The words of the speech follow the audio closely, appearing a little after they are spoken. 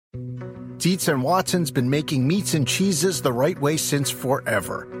Dietz and Watson's been making meats and cheeses the right way since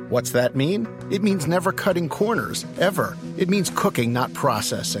forever. What's that mean? It means never cutting corners, ever. It means cooking, not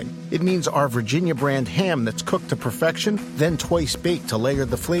processing. It means our Virginia brand ham that's cooked to perfection, then twice baked to layer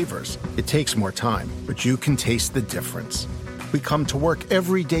the flavors. It takes more time, but you can taste the difference. We come to work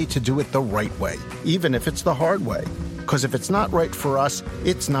every day to do it the right way, even if it's the hard way. Because if it's not right for us,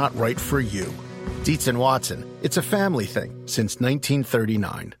 it's not right for you. Dietz and Watson, it's a family thing since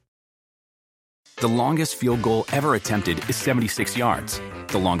 1939. The longest field goal ever attempted is 76 yards.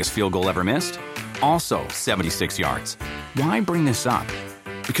 The longest field goal ever missed? Also 76 yards. Why bring this up?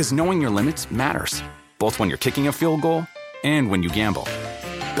 Because knowing your limits matters, both when you're kicking a field goal and when you gamble.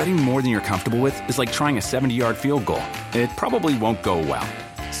 Betting more than you're comfortable with is like trying a 70-yard field goal. It probably won't go well.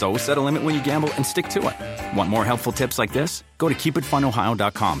 So set a limit when you gamble and stick to it. Want more helpful tips like this? Go to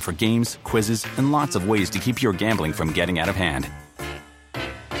keepitfunohio.com for games, quizzes, and lots of ways to keep your gambling from getting out of hand.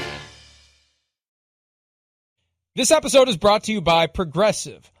 This episode is brought to you by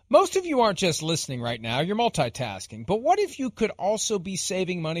Progressive. Most of you aren't just listening right now, you're multitasking. But what if you could also be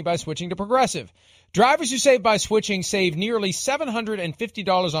saving money by switching to Progressive? Drivers who save by switching save nearly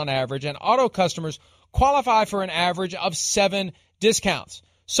 $750 on average, and auto customers qualify for an average of 7 discounts.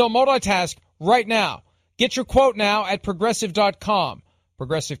 So multitask right now. Get your quote now at Progressive.com.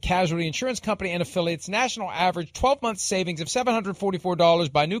 Progressive Casualty Insurance Company and affiliates, national average 12-month savings of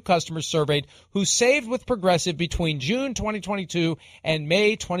 $744 by new customers surveyed who saved with Progressive between June 2022 and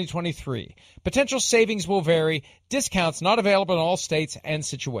May 2023. Potential savings will vary. Discounts not available in all states and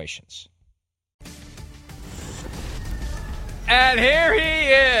situations. And here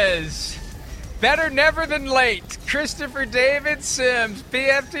he is. Better never than late. Christopher David Sims,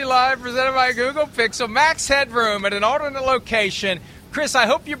 PFT Live, presented by Google Pixel. Max Headroom at an alternate location. Chris, I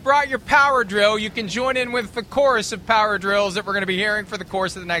hope you brought your power drill. You can join in with the chorus of power drills that we're going to be hearing for the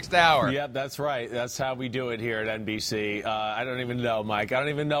course of the next hour. Yep, that's right. That's how we do it here at NBC. I don't even know, Mike. I don't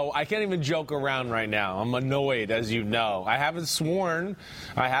even know. I can't even joke around right now. I'm annoyed, as you know. I haven't sworn.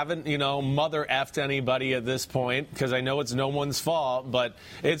 I haven't, mother effed anybody at this point because I know it's no one's fault. But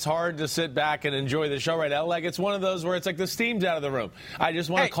it's hard to sit back and enjoy the show right now. Like, it's one of those where it's like the steam's out of the room. I just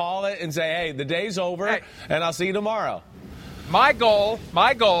want to call it and say, hey, the day's over, and I'll see you tomorrow. My goal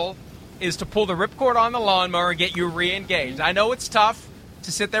is to pull the ripcord on the lawnmower and get you re-engaged. I know it's tough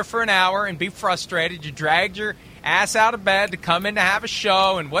to sit there for an hour and be frustrated. You dragged your ass out of bed to come in to have a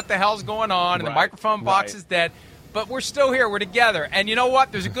show, and what the hell's going on, and the microphone box is dead. But we're still here. We're together. And you know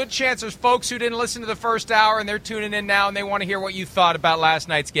what? There's a good chance there's folks who didn't listen to the first hour, and they're tuning in now, and they want to hear what you thought about last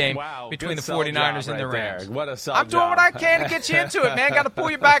night's game between the 49ers and the Rams. What a sell I'm doing what I can to get you into it, man. Got to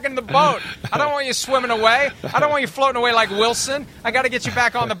pull you back into the boat. I don't want you swimming away. I don't want you floating away like Wilson. I got to get you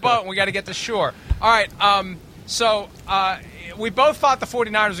back on the boat, and we got to get to shore. All right, so we both thought the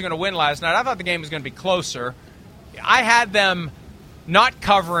 49ers were going to win last night. I thought the game was going to be closer. I had them not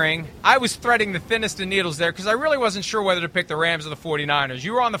covering. I was threading the thinnest of needles there because I really wasn't sure whether to pick the Rams or the 49ers.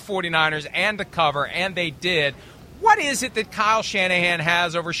 You were on the 49ers and the cover, and they did. What is it that Kyle Shanahan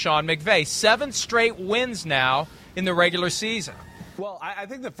has over Sean McVay? 7 straight wins now in the regular season. Well, I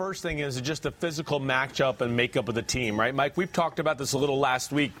think the first thing is just the physical matchup and makeup of the team, right, Mike? We've talked about this a little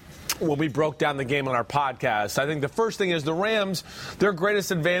last week when we broke down the game on our podcast. I think the first thing is the Rams, their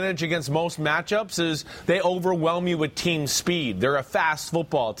greatest advantage against most matchups is they overwhelm you with team speed. They're a fast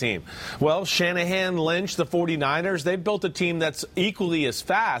football team. Well, Shanahan, Lynch, the 49ers, they've built a team that's equally as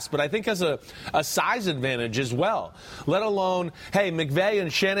fast, but I think has a size advantage as well. Let alone, hey, McVay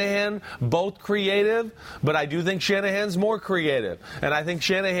and Shanahan, both creative, but I do think Shanahan's more creative. And I think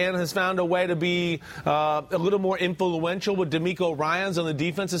Shanahan has found a way to be a little more influential with DeMeco Ryans on the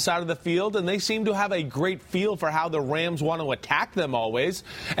defensive side of the field, and they seem to have a great feel for how the Rams want to attack them always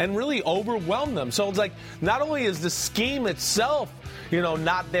and really overwhelm them. So it's like not only is the scheme itself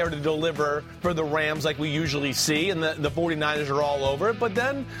not there to deliver for the Rams like we usually see, and the 49ers are all over it, but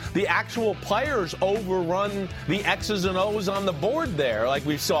then the actual players overrun the X's and O's on the board there like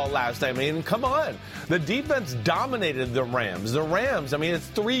we saw last time. I mean, come on. The defense dominated the Rams. The Rams, it's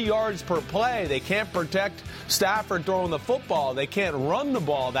 3 yards per play. They can't protect Stafford throwing the football. They can't run the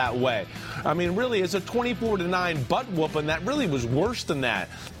ball that way. Really, it's a 24-9 butt whooping that really was worse than that.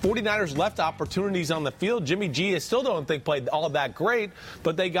 49ers left opportunities on the field. Jimmy G, I still don't think played all that great,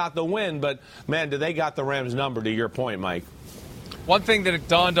 but they got the win. But, man, they got the Rams number, to your point, Mike. One thing that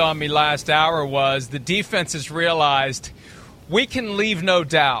dawned on me last hour was the defense has realized we can leave no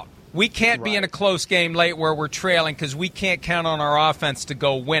doubt. We can't be in a close game late where we're trailing because we can't count on our offense to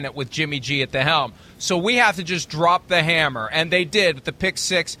go win it with Jimmy G at the helm. So we have to just drop the hammer. And they did with the pick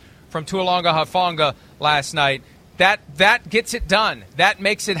 6 from Tuilanga Hufanga last night. that gets it done. That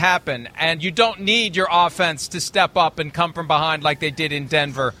makes it happen. And you don't need your offense to step up and come from behind like they did in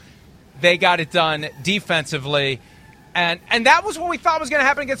Denver. They got it done defensively. And that was what we thought was going to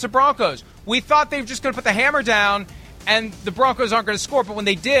happen against the Broncos. We thought they were just going to put the hammer down and the Broncos aren't going to score. But when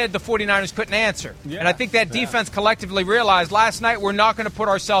they did, the 49ers couldn't answer. Yeah, and I think that defense collectively realized last night we're not going to put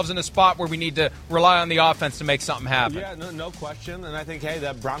ourselves in a spot where we need to rely on the offense to make something happen. Yeah, no question. And I think, hey,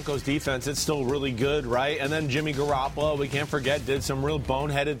 that Broncos defense, it's still really good, right? And then Jimmy Garoppolo, we can't forget, did some real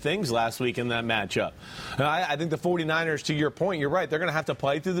boneheaded things last week in that matchup. And I think the 49ers, to your point, you're right. They're going to have to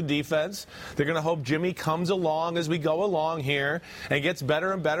play through the defense. They're going to hope Jimmy comes along as we go along here and gets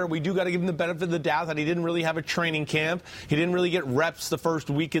better and better. We do got to give him the benefit of the doubt that he didn't really have a training camp. He didn't really get reps the first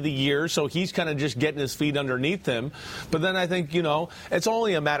week of the year, so he's kind of just getting his feet underneath him. But then I think, it's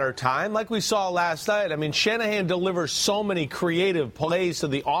only a matter of time. Like we saw last night, I mean, Shanahan delivers so many creative plays to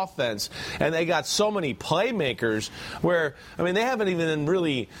the offense, and they got so many playmakers where, I mean, they haven't even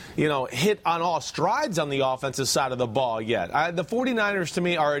really, hit on all strides on the offensive side of the ball yet. The 49ers, to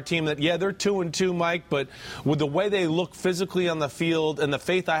me, are a team that, they're 2-2, Mike, but with the way they look physically on the field and the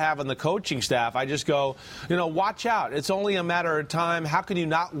faith I have in the coaching staff, I just go, watch out. It's only a matter of time. How can you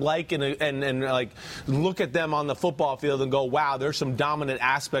not like and look at them on the football field and go, wow, there's some dominant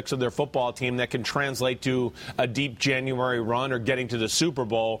aspects of their football team that can translate to a deep January run or getting to the Super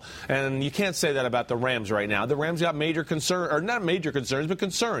Bowl. And you can't say that about the Rams right now. The Rams got major concerns, or not major concerns, but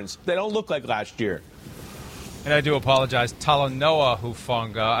concerns. They don't look like last year. And I do apologize. Talanoa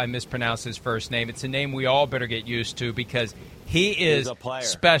Hufanga, I mispronounced his first name. It's a name we all better get used to because he is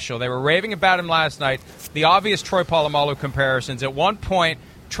special. They were raving about him last night. The obvious Troy Polamalu comparisons. At one point,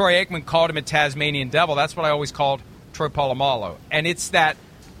 Troy Aikman called him a Tasmanian devil. That's what I always called Troy Polamalu. And it's that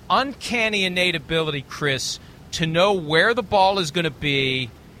uncanny innate ability, Chris, to know where the ball is going to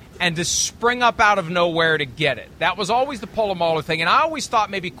be and to spring up out of nowhere to get it. That was always the Polamalu thing. And I always thought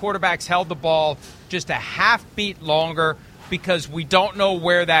maybe quarterbacks held the ball just a half beat longer because we don't know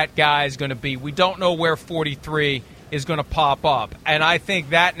where that guy is going to be. We don't know where 43 is going to pop up. And I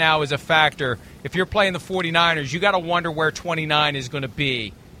think that now is a factor. If you're playing the 49ers, you got to wonder where 29 is going to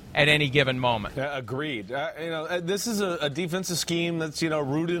be at any given moment. Agreed. This is a defensive scheme that's,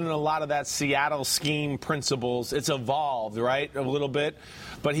 rooted in a lot of that Seattle scheme principles. It's evolved, right, a little bit.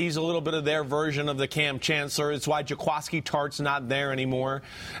 But he's a little bit of their version of the Cam Chancellor. It's why Jaquiski Tartt's not there anymore.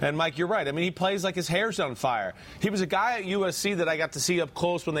 And, Mike, you're right. I mean, he plays like his hair's on fire. He was a guy at USC that I got to see up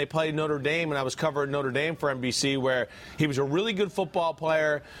close when they played Notre Dame, and I was covering Notre Dame for NBC, where he was a really good football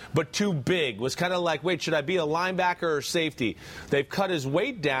player, but too big. Was kind of like, wait, should I be a linebacker or safety? They've cut his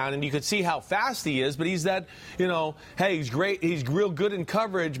weight down, and you could see how fast he is, but he's that, hey, he's great. He's real good in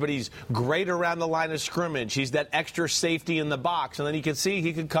coverage, but he's great around the line of scrimmage. He's that extra safety in the box, and then you can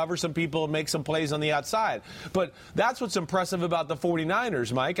see he can cover some people and make some plays on the outside. But that's what's impressive about the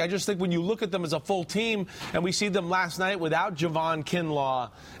 49ers, Mike. I just think when you look at them as a full team, and we see them last night without Javon Kinlaw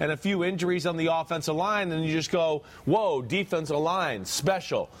and a few injuries on the offensive line, and you just go, whoa, defensive line,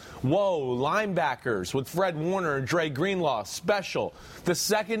 special. Whoa, linebackers with Fred Warner and Dre Greenlaw, special. The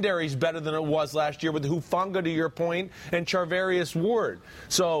secondary's better than it was last year with Hufanga, to your point, and Charvarius Ward.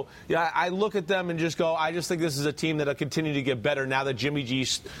 So, I look at them and just go, I just think this is a team that'll continue to get better now that Jimmy G's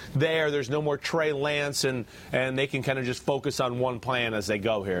there. There's no more Trey Lance, and they can kind of just focus on one plan as they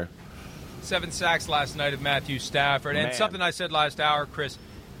go here. 7 sacks last night of Matthew Stafford. And something I said last hour, Chris,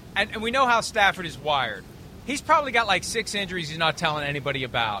 and we know how Stafford is wired. He's probably got like 6 injuries he's not telling anybody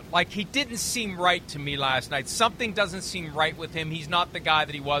about. Like, he didn't seem right to me last night. Something doesn't seem right with him. He's not the guy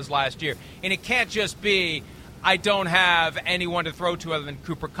that he was last year. And it can't just be, I don't have anyone to throw to other than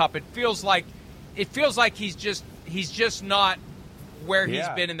Cooper Kupp. It feels like he's just not where he's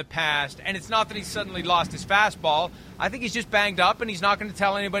been in the past. And it's not that he's suddenly lost his fastball. I think he's just banged up, and he's not going to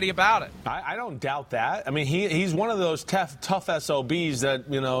tell anybody about it. I don't doubt that. I mean, he's one of those tough SOBs that,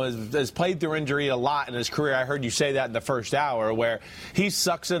 has played through injury a lot in his career. I heard you say that in the first hour, where he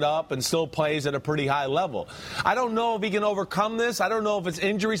sucks it up and still plays at a pretty high level. I don't know if he can overcome this. I don't know if it's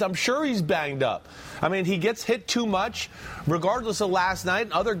injuries. I'm sure he's banged up. I mean, he gets hit too much, regardless of last night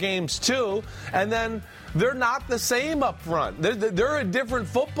and other games too, and then they're not the same up front. They're a different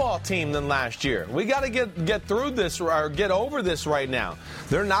football team than last year. We got to get through this or get over this right now.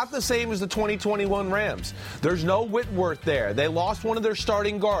 They're not the same as the 2021 Rams. There's no Whitworth there. They lost one of their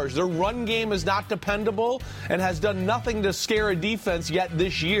starting guards. Their run game is not dependable and has done nothing to scare a defense yet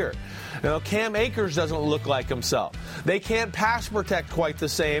this year. Cam Akers doesn't look like himself. They can't pass protect quite the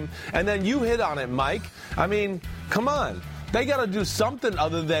same. And then you hit on it, Mike. I mean, come on. They got to do something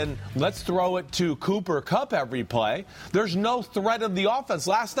other than let's throw it to Cooper Kupp every play. There's no threat of the offense.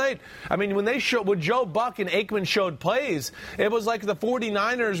 Last night, I mean, when Joe Buck and Aikman showed plays, it was like the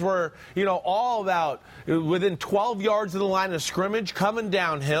 49ers were, all about within 12 yards of the line of scrimmage, coming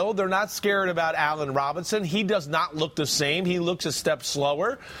downhill. They're not scared about Allen Robinson. He does not look the same. He looks a step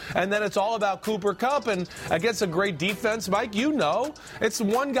slower. And then it's all about Cooper Kupp. And against a great defense, Mike, it's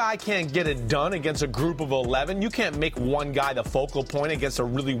one guy can't get it done against a group of 11. You can't make one guy the focal point against a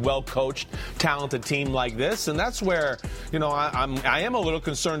really well-coached, talented team like this. And that's where, I am a little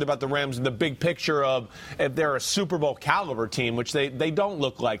concerned about the Rams in the big picture of if they're a Super Bowl caliber team, which they don't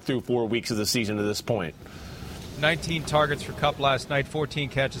look like through 4 weeks of the season to this point. 19 targets for Kupp last night, 14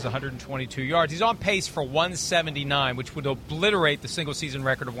 catches, 122 yards. He's on pace for 179, which would obliterate the single-season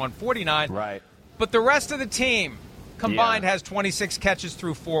record of 149. Right. But the rest of the team combined has 26 catches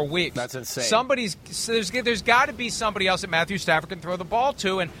through 4 weeks. That's insane. There's got to be somebody else that Matthew Stafford can throw the ball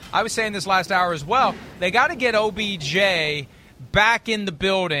to. And I was saying this last hour as well. They got to get OBJ back in the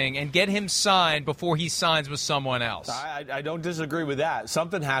building and get him signed before he signs with someone else. I don't disagree with that.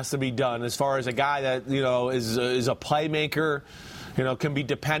 Something has to be done as far as a guy that is a playmaker. Can be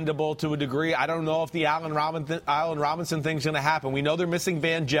dependable to a degree. I don't know if the Allen Robinson thing's going to happen. We know they're missing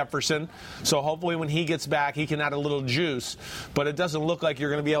Van Jefferson, so hopefully when he gets back, he can add a little juice. But it doesn't look like you're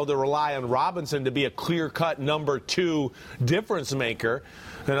going to be able to rely on Robinson to be a clear-cut number 2 difference maker.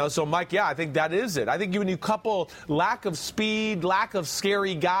 So, Mike, I think that is it. I think when you couple lack of speed, lack of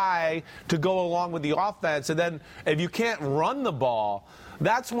scary guy to go along with the offense, and then if you can't run the ball,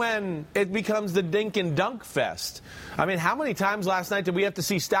 that's when it becomes the dink and dunk fest. I mean, how many times last night did we have to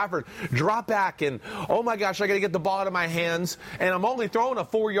see Stafford drop back and, oh my gosh, I got to get the ball out of my hands, and I'm only throwing a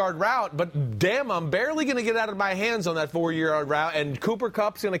 4-yard route, but damn, I'm barely going to get out of my hands on that 4-yard route, and Cooper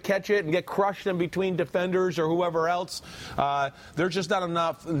Kupp's going to catch it and get crushed in between defenders or whoever else. There's just not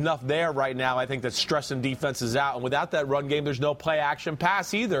enough there right now, I think, that's stressing defenses out. And without that run game, there's no play-action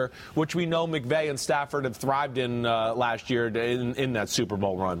pass either, which we know McVay and Stafford have thrived in last year in that Super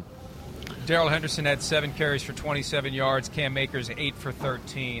Bowl run. Darrell Henderson had 7 carries for 27 yards. Cam Akers 8 for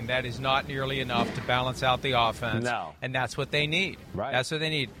 13. That is not nearly enough to balance out the offense. No. And that's what they need. Right. That's what they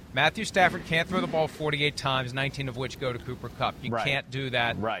need. Matthew Stafford can't throw the ball 48 times, 19 of which go to Cooper Kupp. You can't do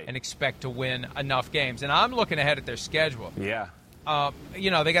that and expect to win enough games. And I'm looking ahead at their schedule. Yeah.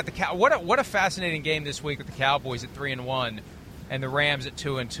 They got the what a fascinating game this week with the Cowboys at 3-1 and the Rams at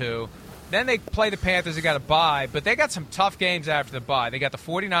 2-2. Then they play the Panthers. They got a bye, but they got some tough games after the bye. They got the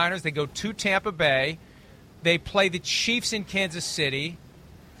 49ers. They go to Tampa Bay. They play the Chiefs in Kansas City.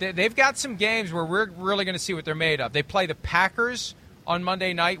 They've got some games where we're really going to see what they're made of. They play the Packers on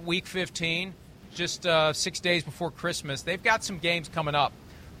Monday night, Week 15, just 6 days before Christmas. They've got some games coming up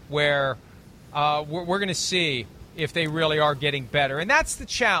where we're going to see if they really are getting better. And that's the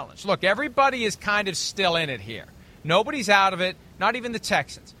challenge. Look, everybody is kind of still in it here. Nobody's out of it, not even the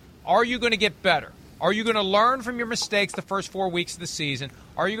Texans. Are you going to get better? Are you going to learn from your mistakes the first 4 weeks of the season?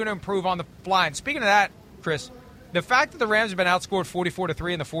 Are you going to improve on the fly? And speaking of that, Chris, the fact that the Rams have been outscored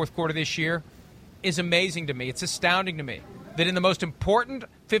 44-3 in the fourth quarter this year is amazing to me. It's astounding to me that in the most important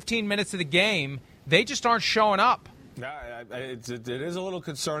 15 minutes of the game, they just aren't showing up. It is a little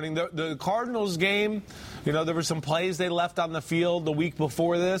concerning. The Cardinals game, there were some plays they left on the field the week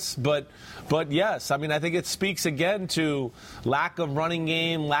before this, but yes, I mean, I think it speaks again to lack of running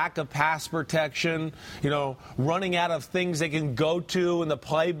game, lack of pass protection, running out of things they can go to in the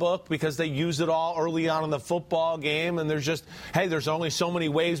playbook because they used it all early on in the football game, and there's only so many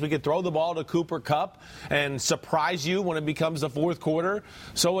ways we could throw the ball to Cooper Kupp and surprise you when it becomes the fourth quarter.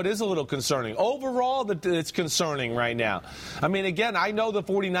 So it is a little concerning. Overall, it's concerning right now. I mean, again, I know the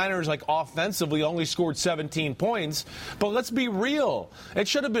 49ers, offensively only scored 17 points, but let's be real. It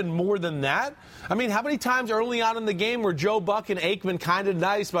should have been more than that. I mean, how many times early on in the game were Joe Buck and Aikman kind of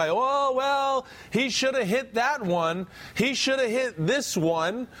nice by, oh, well, he should have hit that one. He should have hit this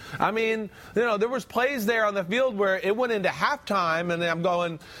one. I mean, there was plays there on the field where it went into halftime, and I'm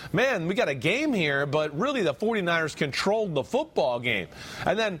going, man, we got a game here, but really the 49ers controlled the football game.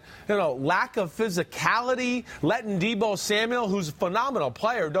 And then, lack of physicality, letting Deebo Samuel, who's a phenomenal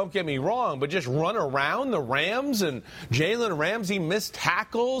player, don't get me wrong, but just run around the Rams, and Jalen Ramsey missed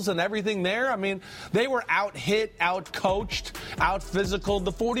tackles and everything there. I mean, they were out-hit, out-coached, out-physical.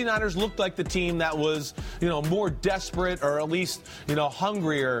 The 49ers looked like the team that was, more desperate or at least,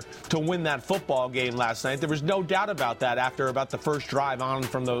 hungrier to win that football game last night. There was no doubt about that after about the first drive on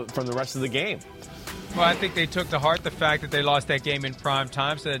from the rest of the game. Well, I think they took to heart the fact that they lost that game in prime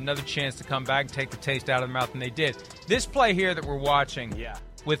time, so they had another chance to come back and take the taste out of their mouth, and they did. This play here that we're watching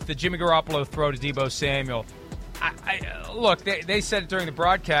with the Jimmy Garoppolo throw to Deebo Samuel, Look, they said it during the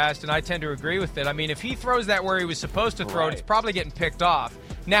broadcast, and I tend to agree with it. I mean, if he throws that where he was supposed to throw it, it's probably getting picked off.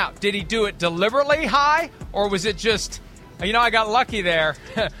 Now, did he do it deliberately high, or was it just, I got lucky there.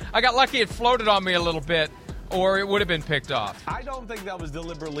 I got lucky it floated on me a little bit, or it would have been picked off? I don't think that was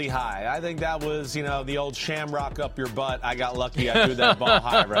deliberately high. I think that was, the old shamrock up your butt. I got lucky. I threw that ball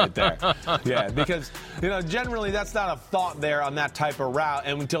high right there. Yeah, because, generally that's not a thought there on that type of route.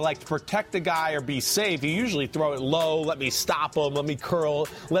 And to, protect the guy or be safe, you usually throw it low, let me stop him, let me throw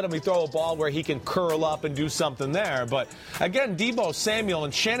a ball where he can curl up and do something there. But, again, Deebo Samuel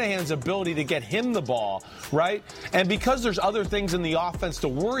and Shanahan's ability to get him the ball, right? And because there's other things in the offense to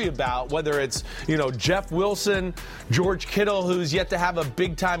worry about, whether it's, Jeff Wilson, George Kittle, who's yet to have a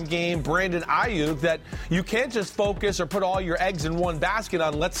big-time game, Brandon Ayuk, that you can't just focus or put all your eggs in one basket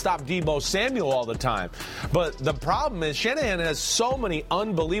on let's stop Deebo Samuel all the time. But the problem is Shanahan has so many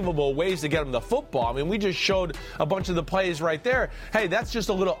unbelievable ways to get him the football. I mean, we just showed a bunch of the plays right there. Hey, that's just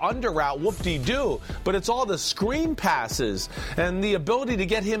a little under route, whoop-de-doo. But it's all the screen passes and the ability to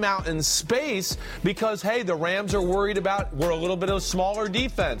get him out in space because, hey, the Rams are worried about we're a little bit of a smaller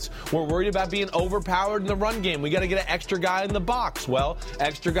defense. We're worried about being overpowered in the run game. We got to get an extra guy in the box. Well,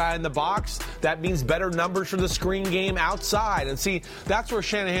 extra guy in the box, that means better numbers for the screen game outside. And see, that's where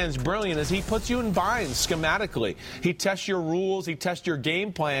Shanahan's brilliant is he puts you in binds schematically. He tests your rules, he tests your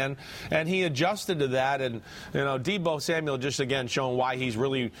game plan, and he adjusted to that. And, Deebo Samuel just, again, showing why he's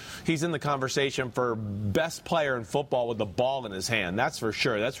in the conversation for best player in football with the ball in his hand. That's for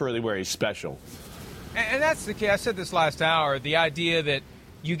sure. That's really where he's special. And that's the key. I said this last hour, the idea that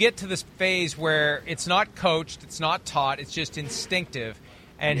you get to this phase where it's not coached, it's not taught, it's just instinctive.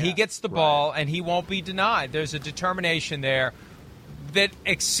 And he gets the ball, and he won't be denied. There's a determination there that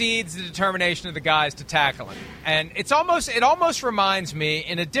exceeds the determination of the guys to tackle him. And it almost reminds me,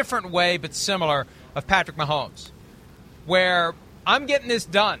 in a different way but similar, of Patrick Mahomes, where I'm getting this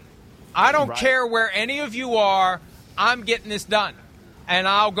done. I don't care where any of you are, I'm getting this done. And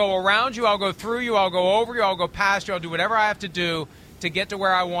I'll go around you, I'll go through you, I'll go over you, I'll go past you, I'll do whatever I have to do to get to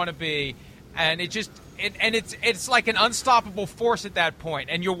where I want to be. And it's like an unstoppable force at that point.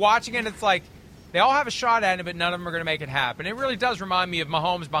 And you're watching it, and it's like they all have a shot at it, but none of them are going to make it happen. It really does remind me of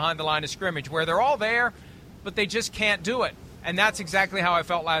Mahomes behind the line of scrimmage, where they're all there, but they just can't do it. And that's exactly how I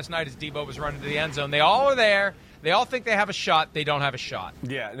felt last night as Deebo was running to the end zone. They all are there. They all think they have a shot. They don't have a shot.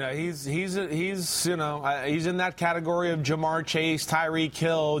 Yeah, no, he's in that category of Jamar Chase, Tyreek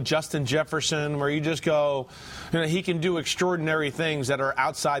Hill, Justin Jefferson, where you just go, he can do extraordinary things that are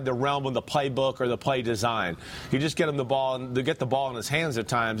outside the realm of the playbook or the play design. You just get him the ball and get the ball in his hands at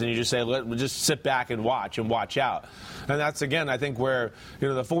times, and you just say, just sit back and watch out. And that's, again, I think where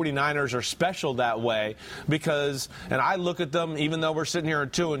the 49ers are special that way because, and I look at them, even though we're sitting here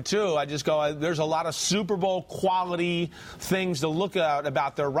at 2-2, I just go, there's a lot of Super Bowl quality things to look at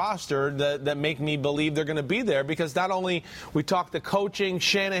about their roster that make me believe they're going to be there because not only we talk the coaching,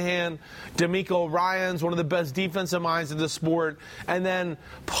 Shanahan, DeMeco Ryans, one of the best defensive minds of the sport, and then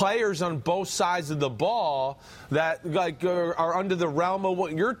players on both sides of the ball that are under the realm of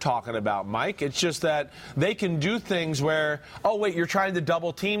what you're talking about, Mike. It's just that they can do things where, oh, wait, you're trying to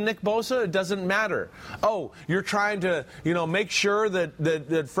double team Nick Bosa? It doesn't matter. Oh, you're trying to, make sure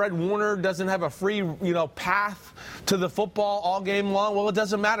that Fred Warner doesn't have a free, path to the football all game long? Well, it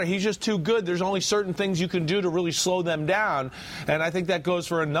doesn't matter. He's just too good. There's only certain things you can do to really slow them down. And I think that goes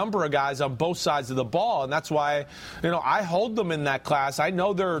for a number of guys on both sides of the ball. And that's why, I hold them in that class. I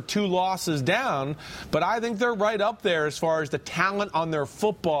know they're 2 losses down, but I think they're right up there as far as the talent on their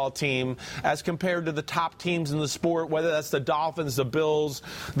football team as compared to the top teams in the sport, whether that's the Dolphins, the Bills,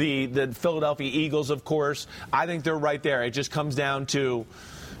 the Philadelphia Eagles, of course. I think they're right there. It just comes down to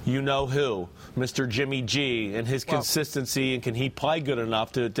who, Mr. Jimmy G, and his consistency, and can he play good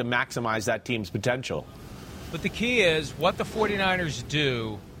enough to maximize that team's potential. But the key is what the 49ers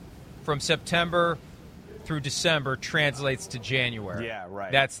do from September through December translates to January. Yeah,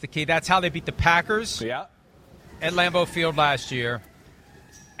 right. That's the key. That's how they beat the Packers at Lambeau Field last year,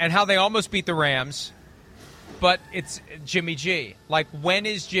 and how they almost beat the Rams. But it's Jimmy G. When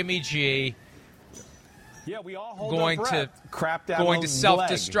is Jimmy G we all hold going to crap down going to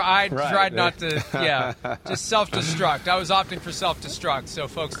self-destruct? I tried not to. Just self-destruct. I was opting for self-destruct, so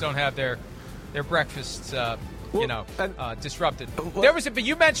folks don't have their breakfasts, disrupted. But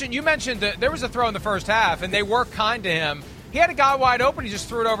you mentioned that there was a throw in the first half, and they were kind to him. He had a guy wide open. He just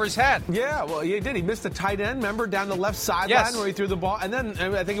threw it over his head. Yeah, well, he did. He missed the tight end, remember, down the left sideline where he threw the ball. And then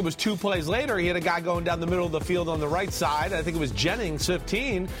I think it was 2 plays later, he had a guy going down the middle of the field on the right side. I think it was Jennings,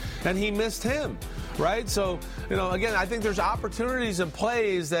 15, and he missed him. right? So, again, I think there's opportunities and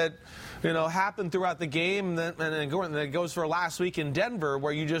plays that, happen throughout the game, and then it goes for last week in Denver,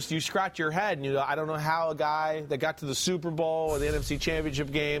 where you scratch your head and I don't know how a guy that got to the Super Bowl or the NFC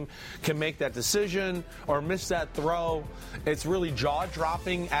Championship game can make that decision or miss that throw. It's really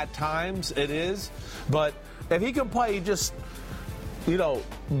jaw-dropping at times. It is. But if he can play just,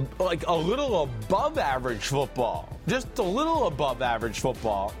 like a little above average football, just a little above average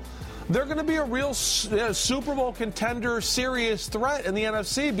football, they're going to be a real Super Bowl contender, serious threat in the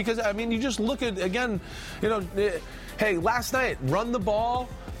NFC because, you just look at, again, hey, last night, run the ball,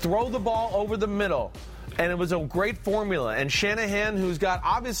 throw the ball over the middle. And it was a great formula. And Shanahan, who's got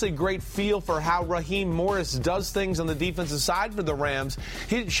obviously great feel for how Raheem Morris does things on the defensive side for the Rams,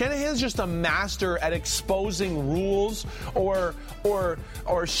 Shanahan's just a master at exposing rules or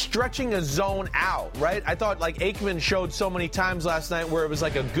stretching a zone out, right? I thought like Aikman showed so many times last night where it was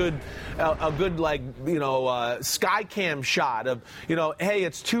like a good sky cam shot of, hey,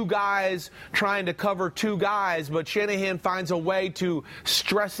 it's two guys trying to cover two guys, but Shanahan finds a way to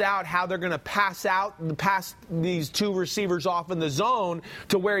stress out how they're going to pass these two receivers off in the zone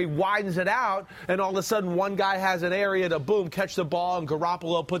to where he widens it out, and all of a sudden one guy has an area to, boom, catch the ball, and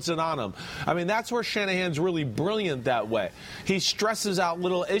Garoppolo puts it on him. That's where Shanahan's really brilliant that way. He stresses out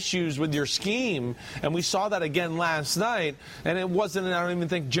little issues with your scheme, and we saw that again last night, and it wasn't, I don't even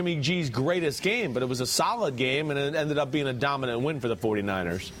think, Jimmy G's greatest game, but it was a solid game, and it ended up being a dominant win for the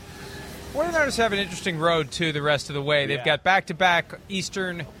 49ers. 49ers have an interesting road, too, the rest of the way. They've got back-to-back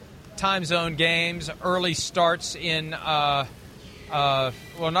Eastern time zone games, early starts in not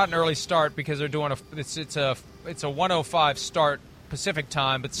an early start because they're doing it's a 1:05 start Pacific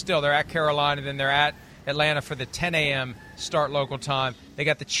time, but still they're at Carolina, then they're at Atlanta for the 10 a.m. start local time. They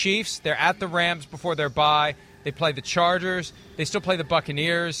got the Chiefs, they're at the Rams before their bye. They play the Chargers, they still play the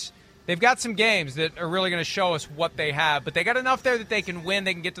Buccaneers. They've got some games that are really going to show us what they have, but they got enough there that they can win,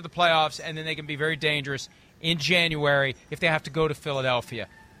 they can get to the playoffs, and then they can be very dangerous in January if they have to go to Philadelphia.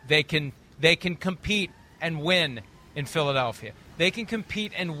 They can compete and win in Philadelphia. They can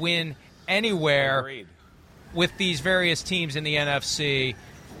compete and win anywhere. Agreed. With these various teams in the NFC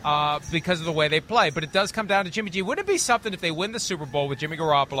because of the way they play. But it does come down to Jimmy G. Wouldn't it be something if they win the Super Bowl with Jimmy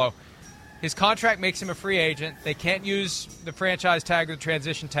Garoppolo? His contract makes him a free agent. They can't use the franchise tag or the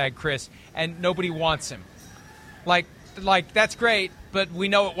transition tag, Chris, and nobody wants him. Like that's great, but we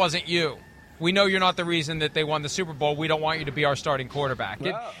know it wasn't you. We know you're not the reason that they won the Super Bowl. We don't want you to be our starting quarterback.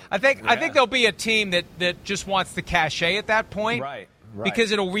 No. I think there'll be a team that just wants the cachet at that point. Right.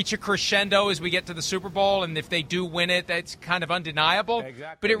 Because it'll reach a crescendo as we get to the Super Bowl, and if they do win it, that's kind of undeniable.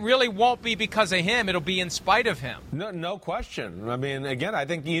 Exactly. But it really won't be because of him. It'll be in spite of him. No question. Again, I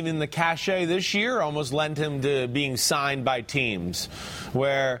think even the cachet this year almost lent him to being signed by teams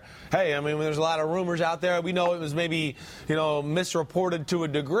where, hey, there's a lot of rumors out there. We know it was maybe, misreported to a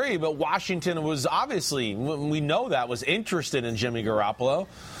degree, but Washington was obviously, we know that, was interested in Jimmy Garoppolo.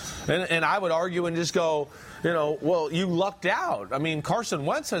 And I would argue and just go, well, you lucked out. Carson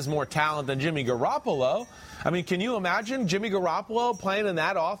Wentz has more talent than Jimmy Garoppolo. Can you imagine Jimmy Garoppolo playing in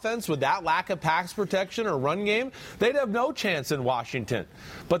that offense with that lack of pass protection or run game? They'd have no chance in Washington.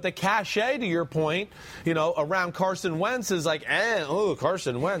 But the cachet, to your point, around Carson Wentz is like,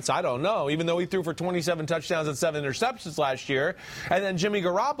 Carson Wentz, I don't know, even though he threw for 27 touchdowns and 7 interceptions last year. And then Jimmy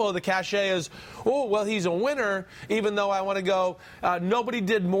Garoppolo, the cachet is, he's a winner, even though I want to go, nobody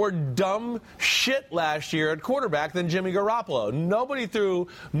did more dumb shit last year at quarterback than Jimmy Garoppolo. Nobody threw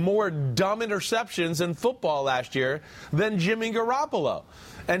more dumb interceptions in football last year than Jimmy Garoppolo.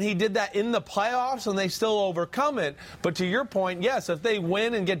 And he did that in the playoffs, and they still overcome it. But to your point, yes, if they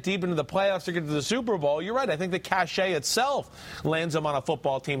win and get deep into the playoffs or get to the Super Bowl, you're right. I think the cachet itself lands them on a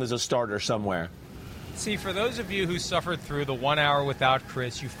football team as a starter somewhere. See, for those of you who suffered through the 1 hour without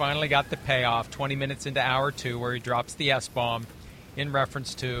Chris, you finally got the payoff 20 minutes into hour 2 where he drops the S-bomb in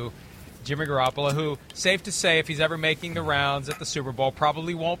reference to Jimmy Garoppolo, who, safe to say, if he's ever making the rounds at the Super Bowl,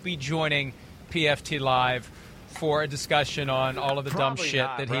 probably won't be joining PFT Live for a discussion on all of the dumb shit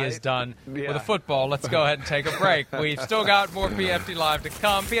that he has done with the football. Let's go ahead and take a break. We've still got more PFT Live to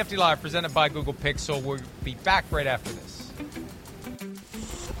come. PFT Live presented by Google Pixel. We'll be back right after this.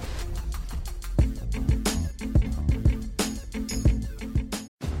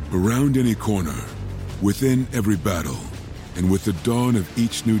 Around any corner, within every battle, and with the dawn of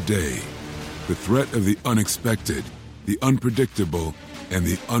each new day, the threat of the unexpected, the unpredictable, and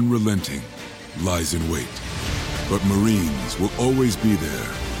the unrelenting lies in wait. But Marines will always be there.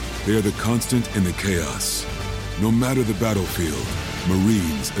 They are the constant in the chaos. No matter the battlefield,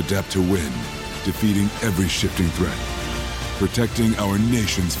 Marines adapt to win, defeating every shifting threat, protecting our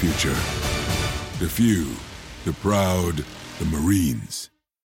nation's future. The few, the proud, the Marines.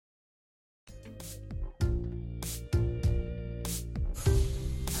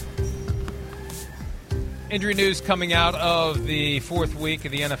 Injury news coming out of the fourth week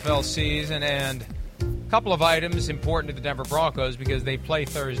of the NFL season, and a couple of items important to the Denver Broncos because they play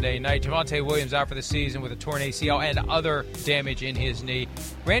Thursday night. Javonte Williams out for the season with a torn ACL and other damage in his knee.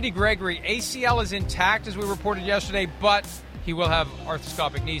 Randy Gregory, ACL is intact as we reported yesterday, but he will have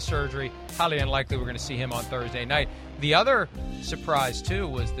arthroscopic knee surgery. Highly unlikely we're going to see him on Thursday night. The other surprise, too,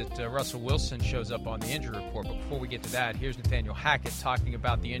 was that Russell Wilson shows up on the injury report. But before we get to that, here's Nathaniel Hackett talking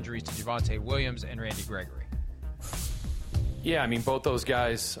about the injuries to Javonte Williams and Randy Gregory. Yeah, I mean, both those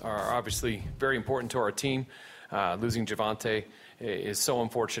guys are obviously very important to our team. Losing Javonte is so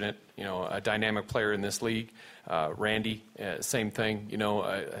unfortunate. You know, a dynamic player in this league. Randy, same thing. You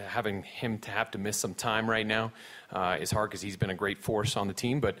know, having him to have to miss some time right now is hard because he's been a great force on the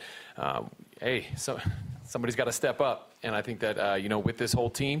team. But, hey, somebody's got to step up. And I think that, you know, with this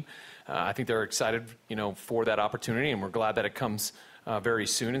whole team, I think they're excited, you know, for that opportunity. And we're glad that it comes very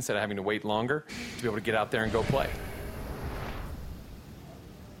soon instead of having to wait longer to be able to get out there and go play.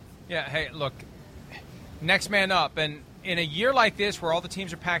 Yeah, hey, look, next man up. And in a year like this where all the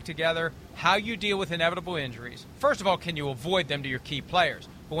teams are packed together, how you deal with inevitable injuries. First of all, can you avoid them to your key players?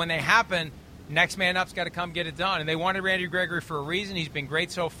 But when they happen, next man up's got to come get it done. And they wanted Randy Gregory for a reason. He's been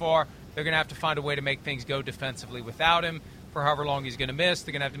great so far. They're going to have to find a way to make things go defensively without him for however long he's going to miss.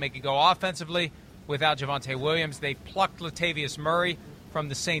 They're going to have to make it go offensively without Javonte Williams. They plucked Latavius Murray from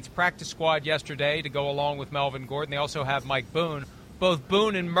the Saints practice squad yesterday to go along with Melvin Gordon. They also have Mike Boone. Both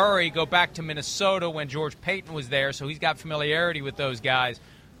Boone and Murray go back to Minnesota when George Payton was there, so he's got familiarity with those guys.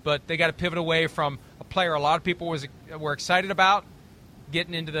 But they got to pivot away from a player a lot of people were excited about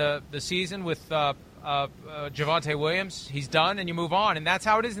getting into the season with Javonte Williams. He's done, and you move on. And that's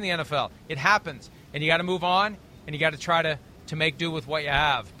how it is in the NFL. It happens. And you got to move on, and you got to try to make do with what you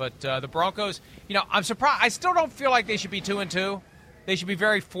have. But the Broncos, you know, I'm surprised. I still don't feel like they should be 2-2. They should be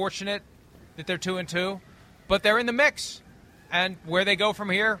very fortunate that they're 2-2. But they're in the mix. And where they go from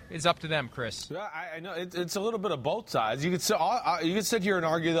here is up to them, Chris. Yeah, I know it's a little bit of both sides. You could sit here and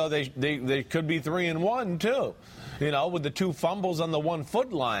argue though they could be 3-1 too. You know, with the two fumbles on the 1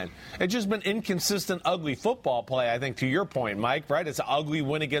 foot line. It's just been inconsistent, ugly football play, I think, to your point, Mike, right? It's an ugly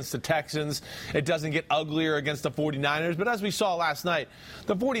win against the Texans. It doesn't get uglier against the 49ers. But as we saw last night,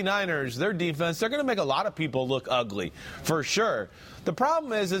 the 49ers, their defense, they're going to make a lot of people look ugly, for sure. The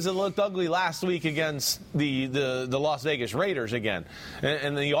problem is it looked ugly last week against the Las Vegas Raiders again,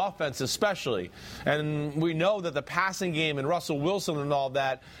 and the offense especially. And we know that the passing game and Russell Wilson and all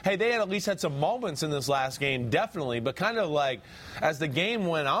that, hey, they had at least had some moments in this last game, definitely. But kind of like as the game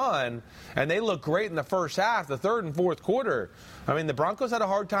went on, and they looked great in the first half, the third and fourth quarter, I mean, the Broncos had a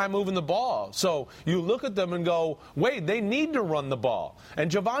hard time moving the ball. So you look at them and go, wait, they need to run the ball.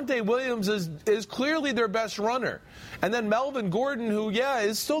 And Javonte Williams is clearly their best runner. And then Melvin Gordon, who,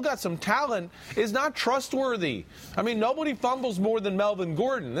 is still got some talent, is not trustworthy. I mean, nobody fumbles more than Melvin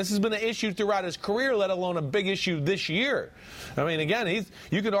Gordon. This has been an issue throughout his career, let alone a big issue this year. I mean, again,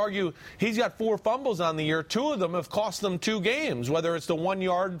 you could argue he's got 4 fumbles on the year. 2 of them have cost them 2 games, whether it's the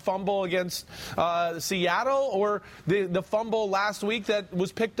 1-yard fumble against Seattle or the fumble last week that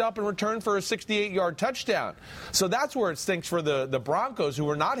was picked up and returned for a 68-yard touchdown. So that's where it stinks for the Broncos, who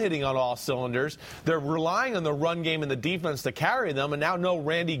are not hitting on all cylinders. They're relying on the run game and the defense to carry them, and now no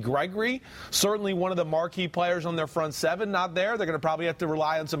Randy Gregory, certainly one of the marquee players on their front 7, not there. They're going to probably have to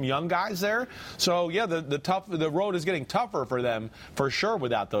rely on some young guys there. So, yeah, the road is getting tougher for them, for sure,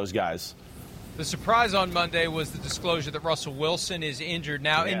 without those guys. The surprise on Monday was the disclosure that Russell Wilson is injured.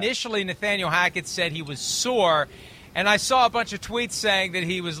 Now, initially, Nathaniel Hackett said he was sore, and I saw a bunch of tweets saying that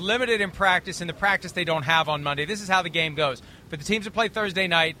he was limited in practice, and the practice they don't have on Monday. This is how the game goes. For the teams that play Thursday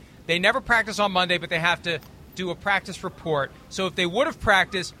night, they never practice on Monday, but they have to do a practice report. So if they would have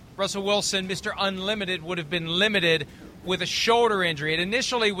practiced, Russell Wilson, Mr. Unlimited, would have been limited with a shoulder injury. It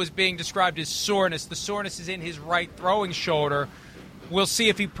initially was being described as soreness. The soreness is in his right throwing shoulder. We'll see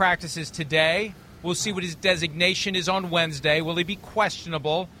if he practices today. We'll see what his designation is on Wednesday. Will he be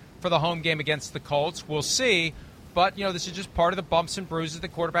questionable for the home game against the Colts? We'll see. But, you know, this is just part of the bumps and bruises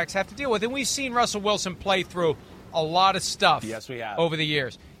that quarterbacks have to deal with. And we've seen Russell Wilson play through a lot of stuff over the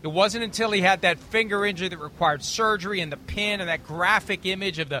years. It wasn't until he had that finger injury that required surgery and the pin and that graphic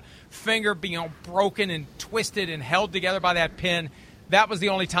image of the finger being broken and twisted and held together by that pin. That was the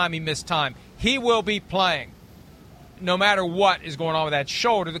only time he missed time. He will be playing no matter what is going on with that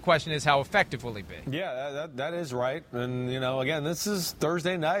shoulder. The question is, how effective will he be? Yeah, that is right. And, you know, again, this is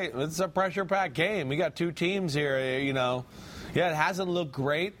Thursday night. It's a pressure-packed game. We got 2 teams here, you know. Yeah, it hasn't looked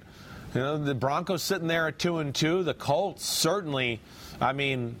great. The Broncos sitting there at 2-2. The Colts certainly,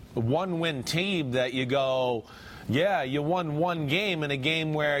 one-win team that you go, yeah, you won one game in a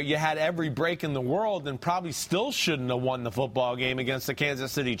game where you had every break in the world and probably still shouldn't have won the football game against the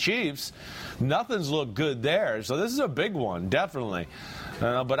Kansas City Chiefs. Nothing's looked good there. So this is a big one, definitely.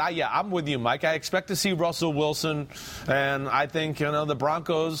 I'm with you, Mike. I expect to see Russell Wilson, and I think, the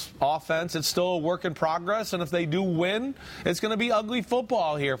Broncos offense, it's still a work in progress, and if they do win, it's going to be ugly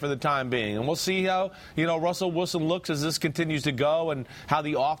football here for the time being. And we'll see how, Russell Wilson looks as this continues to go and how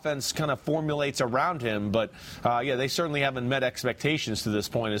the offense kind of formulates around him. But, they certainly haven't met expectations to this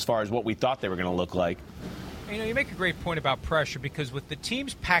point as far as what we thought they were going to look like. You make a great point about pressure, because with the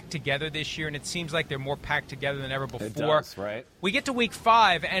teams packed together this year, and it seems like they're more packed together than ever before. It does, right? We get to week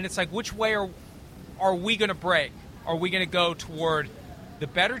 5, and it's like, which way are we going to break? Are we going to go toward the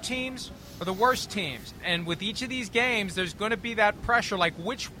better teams or the worst teams? And with each of these games, there's going to be that pressure. Like,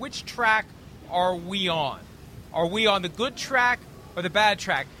 which track are we on? Are we on the good track or the bad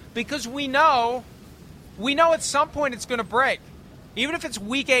track? Because we know at some point it's going to break. Even if it's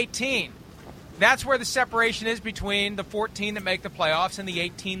week 18. That's where the separation is between the 14 that make the playoffs and the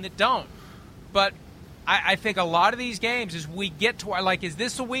 18 that don't. But I think a lot of these games, as we get to, is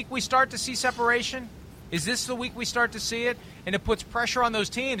this the week we start to see separation? Is this the week we start to see it? And it puts pressure on those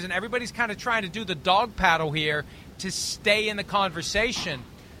teams, and everybody's kind of trying to do the dog paddle here to stay in the conversation.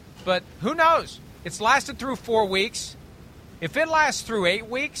 But who knows? It's lasted through 4 weeks. If it lasts through 8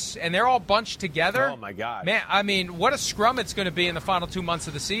 weeks and they're all bunched together, oh my God, man! What a scrum it's going to be in the final 2 months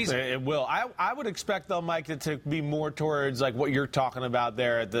of the season. It will. I would expect, though, Mike, it to be more towards like what you're talking about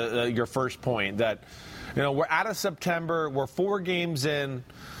there at your first point. That we're out of September, we're 4 games in.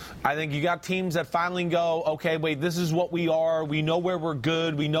 I think you got teams that finally go, okay, wait, this is what we are. We know where we're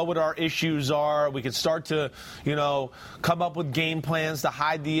good. We know what our issues are. We can start to, come up with game plans to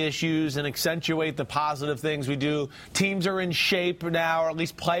hide the issues and accentuate the positive things we do. Teams are in shape now, or at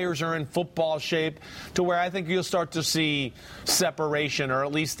least players are in football shape, to where I think you'll start to see separation, or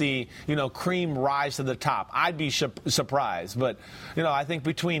at least the, cream rise to the top. I'd be surprised. But, I think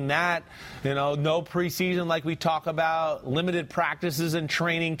between that, no preseason like we talk about, limited practices and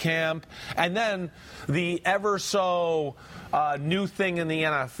training camp, and then the ever so new thing in the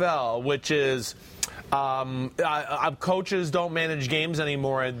NFL, which is coaches don't manage games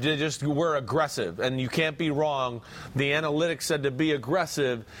anymore. We're aggressive, and you can't be wrong. The analytics said to be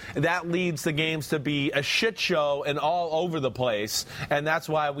aggressive. That leads the games to be a shit show and all over the place, and that's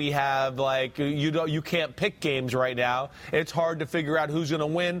why we have you can't pick games right now. It's hard to figure out who's going to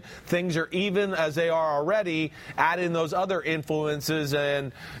win. Things are even as they are already. Add in those other influences,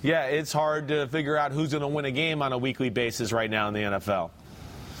 and it's hard to figure out who's going to win a game on a weekly basis right now in the NFL.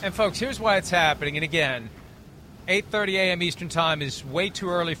 And, folks, here's why it's happening. And, again, 8:30 a.m. Eastern Time is way too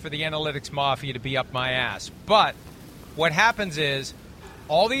early for the analytics mafia to be up my ass. But what happens is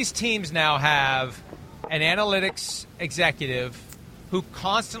all these teams now have an analytics executive who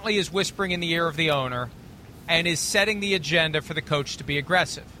constantly is whispering in the ear of the owner and is setting the agenda for the coach to be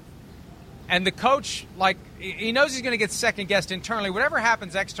aggressive. And the coach, he knows he's going to get second-guessed internally. Whatever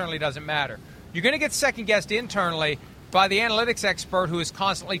happens externally doesn't matter. You're going to get second-guessed internally by the analytics expert who is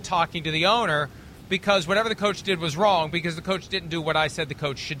constantly talking to the owner because whatever the coach did was wrong because the coach didn't do what I said the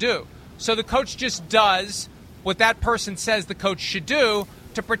coach should do. So the coach just does what that person says the coach should do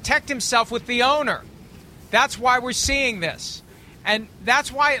to protect himself with the owner. That's why we're seeing this. And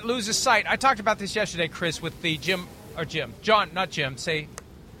that's why it loses sight. I talked about this yesterday, Chris, with the John, not Jim, say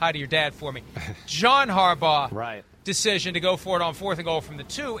hi to your dad for me. John Harbaugh decision to go for it on 4th and goal from the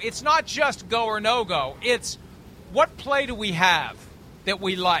 2. It's not just go or no go. It's what play do we have that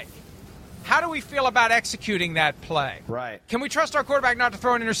we like? How do we feel about executing that play? Right. Can we trust our quarterback not to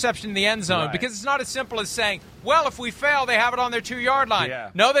throw an interception in the end zone? Right. Because it's not as simple as saying, well, if we fail, they have it on their 2-yard line. Yeah.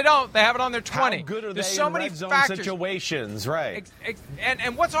 No, they don't. They have it on their 20. How good are There's they so in many red zone factors. Situations? Right.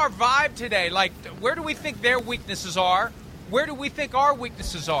 And what's our vibe today? Where do we think their weaknesses are? Where do we think our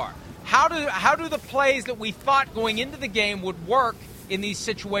weaknesses are? How do the plays that we thought going into the game would work in these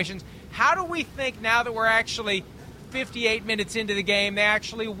situations, how do we think now that we're actually 58 minutes into the game, they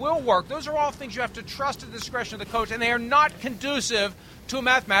actually will work? Those are all things you have to trust to the discretion of the coach, and they are not conducive to a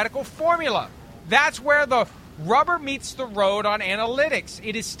mathematical formula. That's where the rubber meets the road on analytics.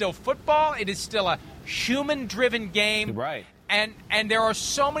 It is still football. It is still a human-driven game. Right. And there are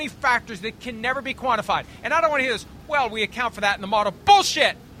so many factors that can never be quantified. And I don't want to hear this, well, we account for that in the model.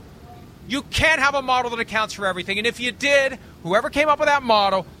 Bullshit! You can't have a model that accounts for everything. And if you did, whoever came up with that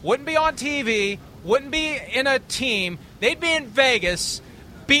model wouldn't be on TV, wouldn't be in a team. They'd be in Vegas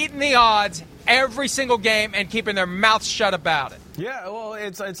beating the odds every single game and keeping their mouths shut about it. Yeah, well,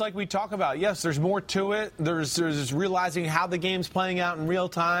 it's like we talk about. Yes, there's more to it. There's realizing how the game's playing out in real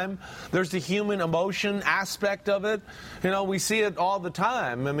time. There's the human emotion aspect of it. We see it all the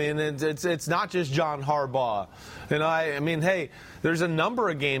time. I mean, it's not just John Harbaugh. I mean, hey, there's a number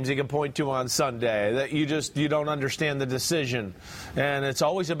of games you can point to on Sunday that you don't understand the decision. And it's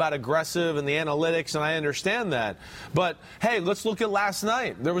always about aggressive and the analytics, and I understand that. But, hey, let's look at last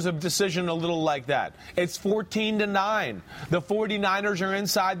night. There was a decision a little like that. It's 14-9. The 49ers are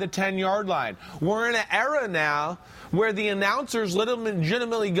inside the 10-yard line. We're in an era now where the announcers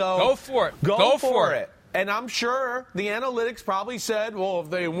legitimately go for it. Go for it. And I'm sure the analytics probably said, well, if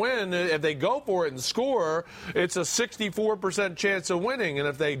they win, if they go for it and score, it's a 64% chance of winning. And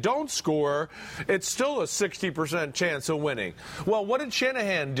if they don't score, it's still a 60% chance of winning. Well, what did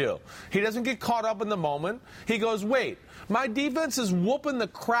Shanahan do? He doesn't get caught up in the moment. He goes, wait, my defense is whooping the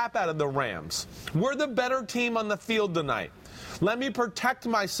crap out of the Rams. We're the better team on the field tonight. Let me protect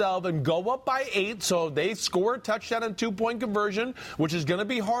myself and go up by 8, so if they score a touchdown and 2-point conversion, which is going to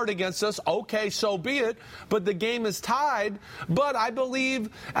be hard against us. Okay, so be it. But the game is tied. But I believe,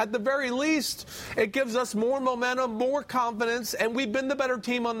 at the very least, it gives us more momentum, more confidence, and we've been the better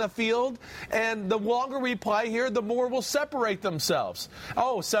team on the field. And the longer we play here, the more will separate themselves.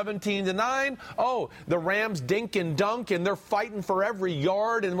 17-9. The Rams dink and dunk, and they're fighting for every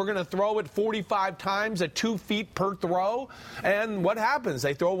yard, and we're going to throw it 45 times at 2 feet per throw. And what happens?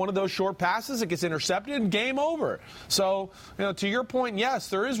 They throw one of those short passes, it gets intercepted, and game over. So, to your point, yes,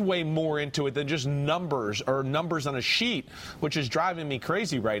 there is way more into it than just numbers or numbers on a sheet, which is driving me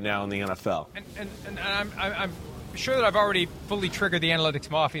crazy right now in the NFL. And I'm sure that I've already fully triggered the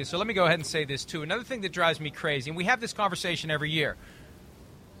analytics mafia, so let me go ahead and say this, too. Another thing that drives me crazy, and we have this conversation every year,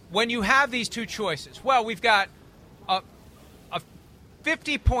 when you have these two choices, well, we've got a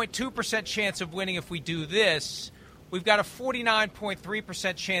 50.2% chance of winning if we do this. We've got a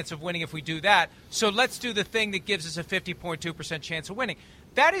 49.3% chance of winning if we do that. So let's do the thing that gives us a 50.2% chance of winning.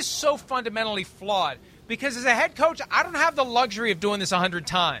 That is so fundamentally flawed because as a head coach, I don't have the luxury of doing this 100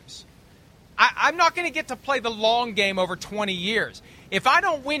 times. I'm not going to get to play the long game over 20 years. If I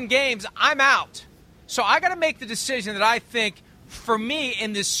don't win games, I'm out. So I got to make the decision that I think, for me,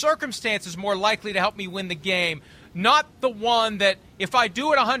 in this circumstance, is more likely to help me win the game, not the one that if I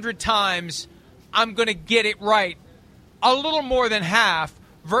do it 100 times, I'm going to get it right a little more than half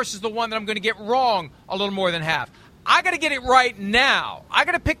versus the one that I'm going to get wrong a little more than half. I got to get it right now. I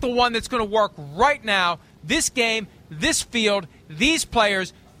got to pick the one that's going to work right now, this game, this field, these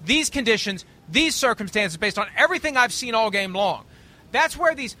players, these conditions, these circumstances, based on everything I've seen all game long. That's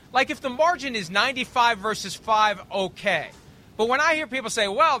where these, like if the margin is 95 versus 5, okay. But when I hear people say,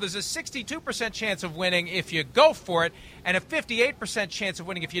 well, there's a 62% chance of winning if you go for it and a 58% chance of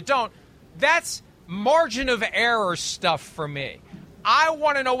winning if you don't, that's margin of error stuff for me. I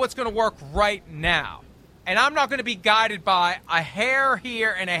want to know what's going to work right now. And I'm not going to be guided by a hair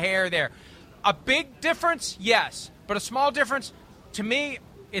here and a hair there. A big difference, yes. But a small difference, to me,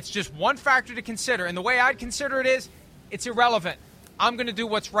 it's just one factor to consider. And the way I'd consider it is, it's irrelevant. I'm going to do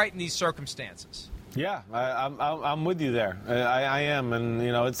what's right in these circumstances. Yeah, I'm with you there. I am, and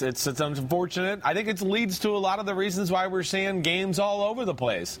it's unfortunate. I think it leads to a lot of the reasons why we're seeing games all over the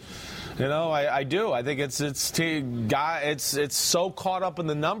place. I do. I think it's so caught up in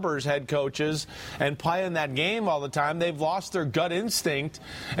the numbers, head coaches, and playing that game all the time. They've lost their gut instinct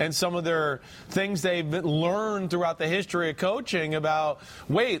and some of their things they've learned throughout the history of coaching about,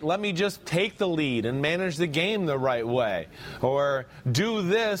 wait, let me just take the lead and manage the game the right way, or do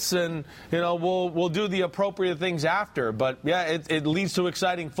this and we'll do the appropriate things after. But yeah, it leads to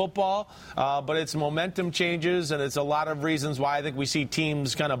exciting football, but it's momentum changes, and it's a lot of reasons why I think we see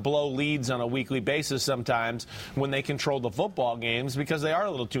teams kind of blow leads on a weekly basis sometimes when they control the football games because they are a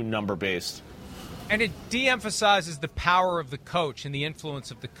little too number-based. And it de-emphasizes the power of the coach and the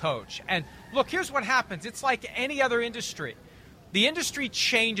influence of the coach. And look, here's what happens. It's like any other industry. The industry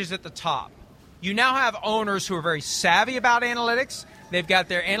changes at the top. You now have owners who are very savvy about analytics. They've got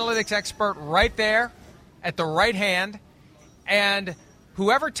their analytics expert right there at the right hand. And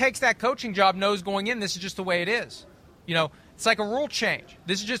whoever takes that coaching job knows going in, this is just the way it is. It's like a rule change.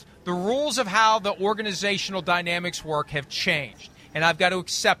 This is just the rules of how the organizational dynamics work have changed. And I've got to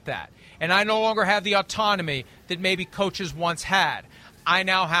accept that. And I no longer have the autonomy that maybe coaches once had. I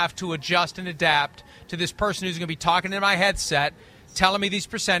now have to adjust and adapt to this person who's going to be talking in my headset, telling me these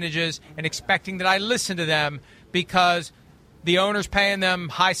percentages and expecting that I listen to them because the owner's paying them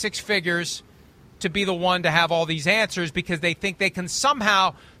high six figures to be the one to have all these answers because they think they can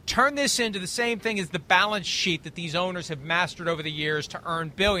somehow turn this into the same thing as the balance sheet that these owners have mastered over the years to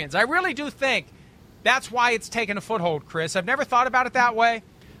earn billions. I really do think That's why it's taken a foothold, Chris. I've never thought about it that way.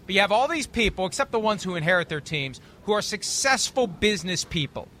 But you have all these people, except the ones who inherit their teams, who are successful business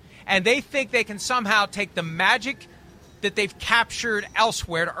people. And they think they can somehow take the magic that they've captured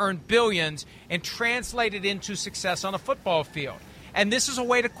elsewhere to earn billions and translate it into success on a football field. And this is a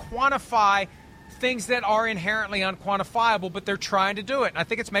way to quantify things that are inherently unquantifiable, but they're trying to do it. And I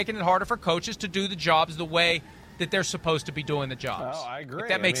think it's making it harder for coaches to do the jobs the way that they're supposed to be doing the jobs. Oh, I agree. If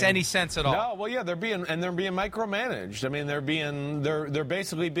that makes any sense at all. No, well, yeah, they're being micromanaged. I mean, they're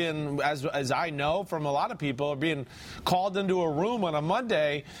basically being, as I know from a lot of people, are being called into a room on a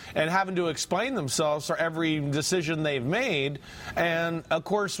Monday and having to explain themselves for every decision they've made. And of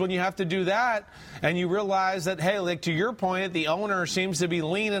course, when you have to do that, and you realize that, hey, like to your point, the owner seems to be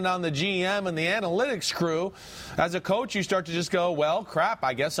leaning on the GM and the analytics crew. As a coach, you start to just go, well, crap,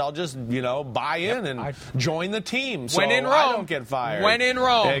 I guess I'll just, buy in and join the team. So when in Rome, I don't get fired. When in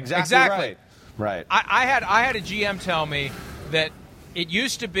Rome. Exactly. Right. I had a GM tell me that it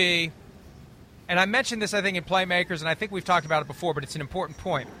used to be, and I mentioned this, I think, in Playmakers, and I think we've talked about it before, but it's an important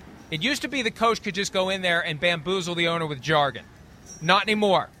point. It used to be the coach could just go in there and bamboozle the owner with jargon. Not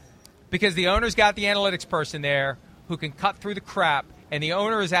anymore. Because the owner's got the analytics person there who can cut through the crap, and the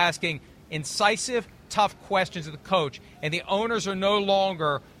owner is asking incisive, tough questions of the coach, and the owners are no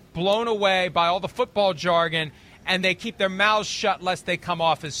longer blown away by all the football jargon, and they keep their mouths shut lest they come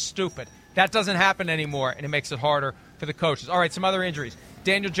off as stupid. That doesn't happen anymore, and it makes it harder for the coaches. All right, some other injuries.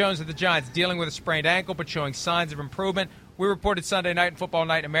 Daniel Jones of the Giants dealing with a sprained ankle but showing signs of improvement. We reported Sunday night in Football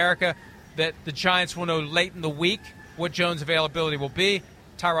Night in America that the Giants will know late in the week what Jones' availability will be.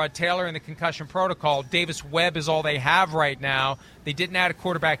 Tyrod Taylor in the concussion protocol. Davis Webb is all they have right now. They didn't add a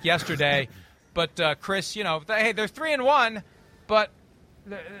quarterback yesterday. But, Chris, they're 3-1, but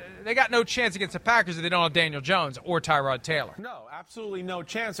they got no chance against the Packers if they don't have Daniel Jones or Tyrod Taylor. No, absolutely no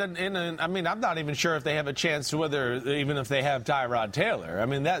chance. And I mean, I'm not even sure if they have a chance even if they have Tyrod Taylor. I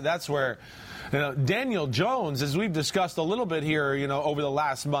mean, that's where Daniel Jones, as we've discussed a little bit here, over the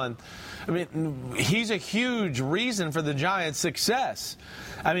last month, I mean, he's a huge reason for the Giants' success.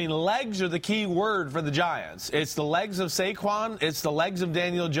 I mean, legs are the key word for the Giants. It's the legs of Saquon, it's the legs of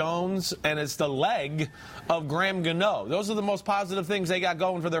Daniel Jones, and it's the leg of Graham Gano. Those are the most positive things they got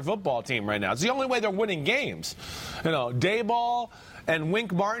going for their football team right now. It's the only way they're winning games. Dayball and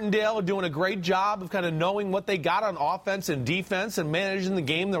Wink Martindale are doing a great job of kind of knowing what they got on offense and defense and managing the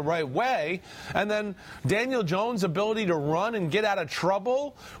game the right way. And then Daniel Jones' ability to run and get out of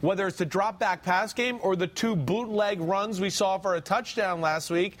trouble, whether it's the drop-back pass game or the two bootleg runs we saw for a touchdown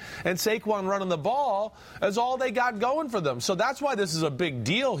last week and Saquon running the ball, is all they got going for them. So that's why this is a big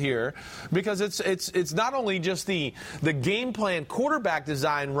deal here, because it's not only just the game plan quarterback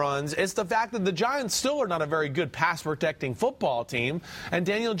design runs, it's the fact that the Giants still are not a very good pass-protecting football team. And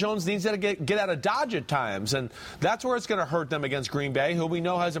Daniel Jones needs to get out of dodge at times. And that's where it's going to hurt them against Green Bay, who we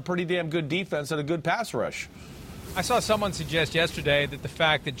know has a pretty damn good defense and a good pass rush. I saw someone suggest yesterday that the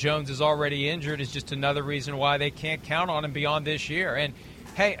fact that Jones is already injured is just another reason why they can't count on him beyond this year. And,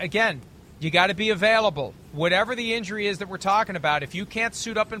 hey, again, you got to be available. Whatever the injury is that we're talking about, if you can't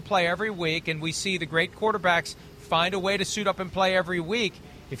suit up and play every week, and we see the great quarterbacks find a way to suit up and play every week,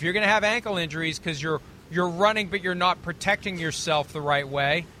 if you're going to have ankle injuries because you're running, but you're not protecting yourself the right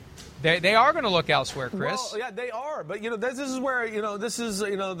way, they are going to look elsewhere, Chris. Well, yeah, they are. But, this is where, this is,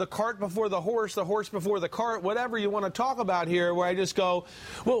 the cart before the horse before the cart, whatever you want to talk about here, where I just go,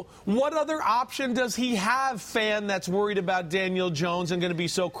 well, what other option does he have, fan that's worried about Daniel Jones and going to be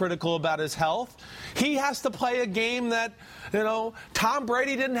so critical about his health? He has to play a game that, Tom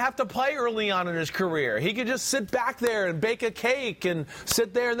Brady didn't have to play early on in his career. He could just sit back there and bake a cake and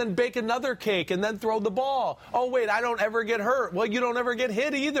sit there and then bake another cake and then throw the ball. Oh, wait, I don't ever get hurt. Well, you don't ever get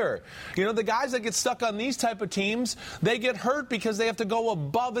hit either. The guys that get stuck on these type of teams, they get hurt because they have to go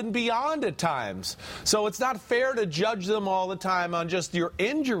above and beyond at times. So it's not fair to judge them all the time on just your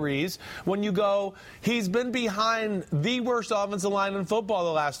injuries when you go, he's been behind the worst offensive line in football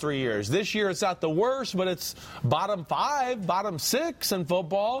the last 3 years. This year it's not the worst, but it's bottom 5, bottom 6 in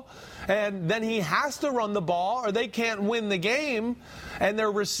football. And then he has to run the ball or they can't win the game. And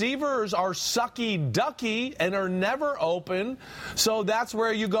their receivers are sucky-ducky and are never open. So that's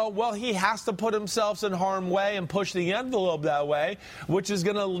where you go, well, he has to put himself in harm's way and push the envelope that way, which is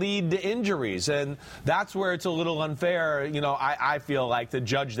going to lead to injuries. And that's where it's a little unfair, I feel like, to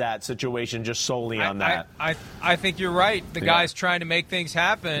judge that situation just solely on that. I think you're right. The guy's trying to make things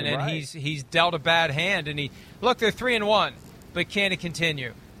happen, and he's dealt a bad hand. And look, they're 3-1, but can it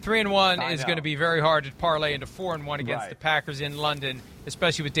continue? 3-1 is going to be very hard to parlay into 4-1 against the Packers in London,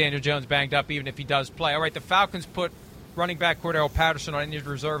 especially with Daniel Jones banged up, even if he does play. All right, the Falcons put running back Cordell Patterson on injured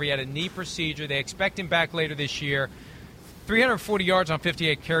reserve. He had a knee procedure. They expect him back later this year. 340 yards on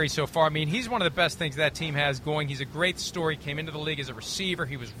 58 carries so far. I mean, he's one of the best things that team has going. He's a great story. Came into the league as a receiver.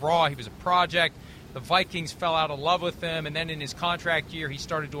 He was raw. He was a project. The Vikings fell out of love with him, and then in his contract year, he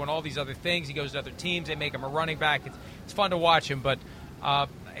started doing all these other things. He goes to other teams. They make him a running back. It's fun to watch him, but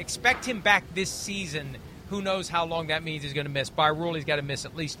expect him back this season. Who knows how long that means he's going to miss. By rule, he's got to miss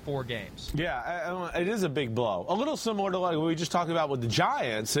at least 4 games. Yeah, it is a big blow. A little similar to what we just talked about with the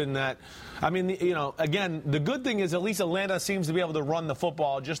Giants in that, I mean, again, the good thing is at least Atlanta seems to be able to run the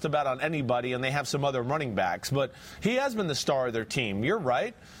football just about on anybody, and they have some other running backs. But he has been the star of their team. You're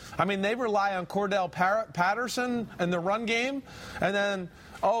right. I mean, they rely on Cordell Patterson in the run game, and then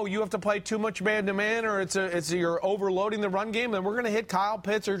you have to play too much man-to-man, or you're overloading the run game, and we're going to hit Kyle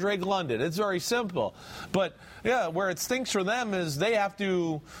Pitts or Drake London. It's very simple. But, yeah, where it stinks for them is they have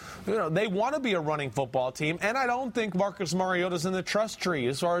to, they want to be a running football team, and I don't think Marcus Mariota's in the trust tree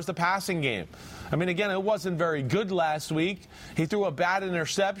as far as the passing game. I mean, again, it wasn't very good last week. He threw a bad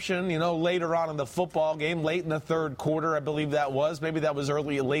interception, later on in the football game, late in the third quarter, I believe that was. Maybe that was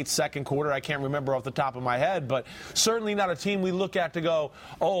late second quarter. I can't remember off the top of my head, but certainly not a team we look at to go,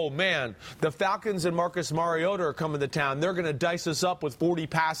 oh, man, the Falcons and Marcus Mariota are coming to town. They're going to dice us up with 40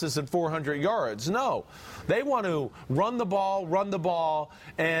 passes and 400 yards. No. They want to run the ball,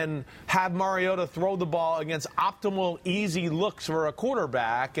 and have Mariota throw the ball against optimal, easy looks for a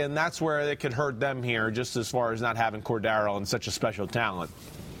quarterback, and that's where it could hurt them here, just as far as not having Cordero and such a special talent.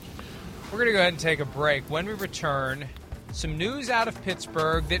 We're going to go ahead and take a break. When we return, some news out of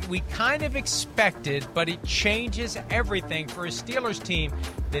Pittsburgh that we kind of expected, but it changes everything for a Steelers team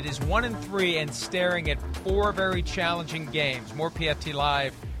that is 1-3 and staring at 4 very challenging games. More PFT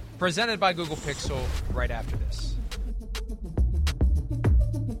Live, presented by Google Pixel, right after this.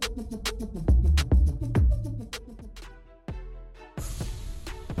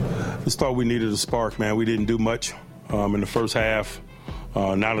 Just thought we needed a spark, man. We didn't do much in the first half,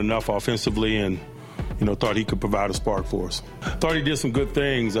 not enough offensively, and thought he could provide a spark for us. Thought he did some good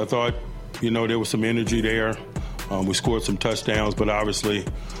things. I thought, there was some energy there. We scored some touchdowns, but obviously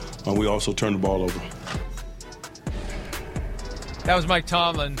we also turned the ball over. That was Mike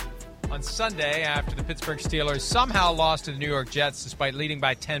Tomlin on Sunday after the Pittsburgh Steelers somehow lost to the New York Jets despite leading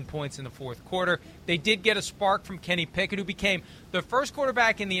by 10 points in the fourth quarter. They did get a spark from Kenny Pickett, who became the first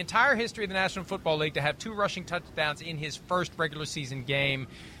quarterback in the entire history of the National Football League to have 2 rushing touchdowns in his first regular season game.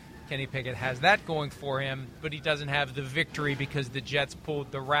 Kenny Pickett has that going for him, but he doesn't have the victory because the Jets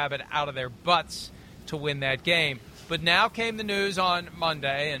pulled the rabbit out of their butts to win that game. But now came the news on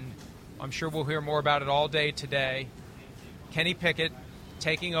Monday, and I'm sure we'll hear more about it all day today. Kenny Pickett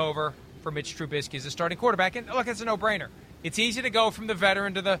taking over for Mitch Trubisky as the starting quarterback. And look, it's a no-brainer. It's easy to go from the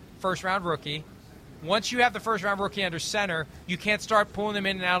veteran to the first-round rookie. Once you have the first-round rookie under center, you can't start pulling him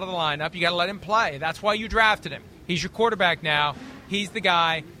in and out of the lineup. You got to let him play. That's why you drafted him. He's your quarterback now. He's the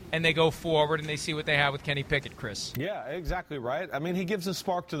guy. And they go forward and they see what they have with Kenny Pickett, Chris. Yeah, exactly right. I mean, he gives a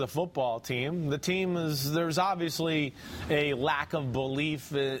spark to the football team. There's obviously a lack of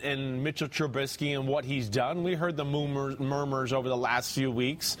belief in Mitchell Trubisky and what he's done. We heard the murmurs over the last few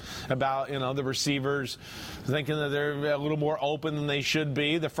weeks about, the receivers thinking that they're a little more open than they should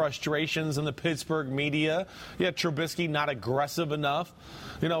be, the frustrations in the Pittsburgh media. Yeah, Trubisky not aggressive enough.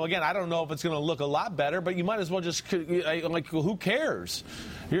 Again, I don't know if it's going to look a lot better, but you might as well just, who cares?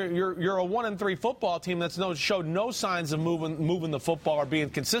 You're a 1-3 football team that's showed no signs of moving the football or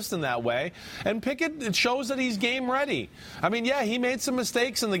being consistent that way. And Pickett, it shows that he's game ready. I mean, yeah, he made some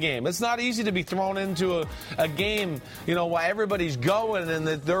mistakes in the game. It's not easy to be thrown into a game, while everybody's going and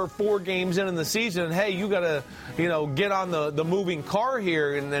that there are 4 games in the season. And, hey, you got to, get on the moving car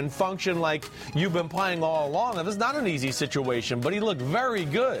here and function like you've been playing all along. And it's not an easy situation, but he looked very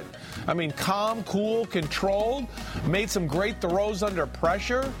good. I mean, calm, cool, controlled, made some great throws under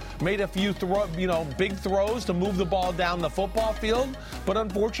pressure, made a few big throws to move the ball down the football field, but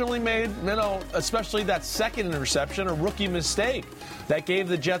unfortunately made, especially that second interception, a rookie mistake. That gave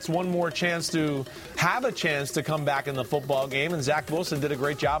the Jets one more chance to have a chance to come back in the football game, and Zach Wilson did a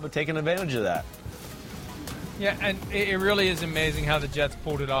great job of taking advantage of that. Yeah, and it really is amazing how the Jets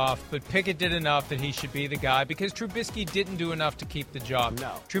pulled it off. But Pickett did enough that he should be the guy because Trubisky didn't do enough to keep the job.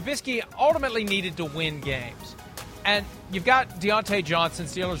 No. Trubisky ultimately needed to win games. And you've got Deontay Johnson,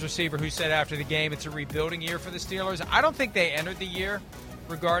 Steelers receiver, who said after the game it's a rebuilding year for the Steelers. I don't think they entered the year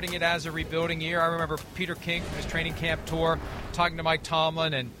regarding it as a rebuilding year. I remember Peter King from his training camp tour talking to Mike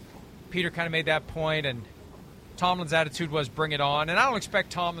Tomlin, and Peter kind of made that point, and Tomlin's attitude was bring it on. And I don't expect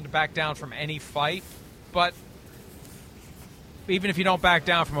Tomlin to back down from any fight, but even if you don't back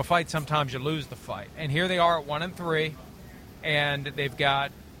down from a fight, sometimes you lose the fight. And here they are at 1-3, and they've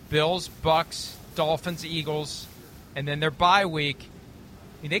got Bills, Bucks, Dolphins, Eagles, and then their bye week.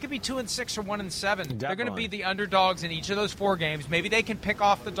 I mean, they could be 2-6 or 1-7. Definitely. They're going to be the underdogs in each of those 4 games. Maybe they can pick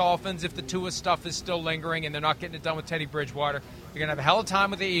off the Dolphins if the Tua stuff is still lingering and they're not getting it done with Teddy Bridgewater. They're going to have a hell of a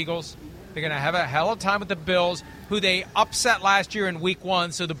time with the Eagles. They're going to have a hell of a time with the Bills, who they upset last year in Week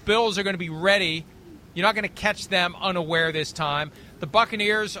 1. So the Bills are going to be ready. You're not going to catch them unaware this time. The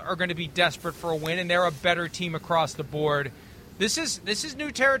Buccaneers are going to be desperate for a win, and they're a better team across the board. This is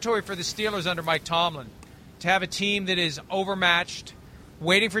new territory for the Steelers under Mike Tomlin. To have a team that is overmatched,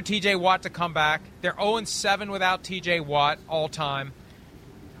 waiting for T.J. Watt to come back. They're 0-7 without T.J. Watt all time.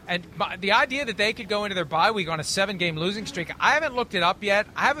 And the idea that they could go into their bye week on a 7-game losing streak, I haven't looked it up yet.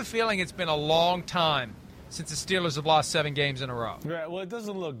 I have a feeling it's been a long time since the Steelers have lost 7 games in a row. Right. Well, it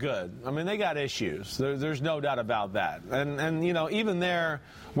doesn't look good. I mean, they got issues. There's no doubt about that. And you know, even there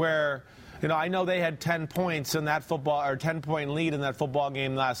where, you know, I know they had 10 points in that 10-point lead in that football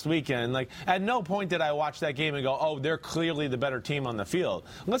game last weekend. Like, at no point did I watch that game and go, oh, they're clearly the better team on the field.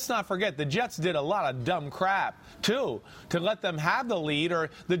 Let's not forget, the Jets did a lot of dumb crap, too, to let them have the lead,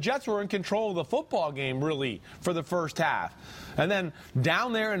 or the Jets were in control of the football game, really, for the first half. And then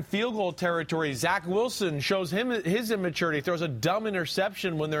down there in field goal territory, Zach Wilson shows his immaturity, throws a dumb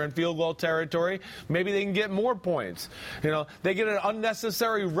interception when they're in field goal territory. Maybe they can get more points. You know, they get an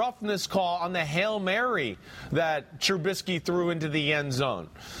unnecessary roughness call on the Hail Mary that Trubisky threw into the end zone.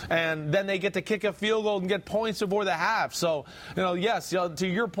 And then they get to kick a field goal and get points before the half. So, you know, yes, to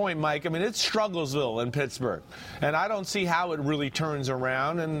your point, Mike, I mean, it's Strugglesville in Pittsburgh. And I don't see how it really turns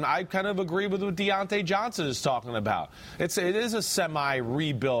around. And I kind of agree with what Deontay Johnson is talking about. It is a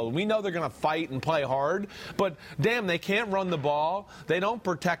semi-rebuild. We know they're going to fight and play hard, but damn, they can't run the ball. They don't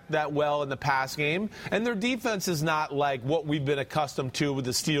protect that well in the pass game. And their defense is not like what we've been accustomed to with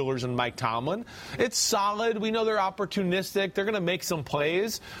the Steelers and Mike Tomlin. It's solid. We know they're opportunistic. They're going to make some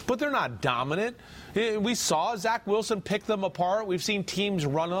plays, but they're not dominant. We saw Zach Wilson pick them apart. We've seen teams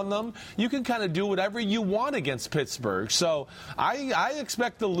run on them. You can kind of do whatever you want against Pittsburgh. So I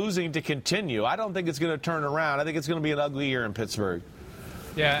expect the losing to continue. I don't think it's going to turn around. I think it's going to be an ugly year in Pittsburgh.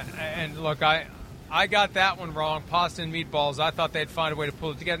 Yeah, and look, I got that one wrong. Pasta and meatballs. I thought they'd find a way to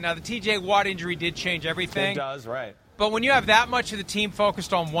pull it together. Now, the T.J. Watt injury did change everything. It does, right. But when you have that much of the team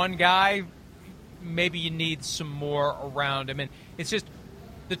focused on one guy, maybe you need some more around him. And it's just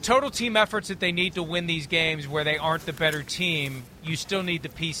the total team efforts that they need to win these games where they aren't the better team, you still need the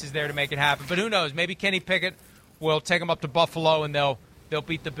pieces there to make it happen. But who knows? Maybe Kenny Pickett will take them up to Buffalo and they'll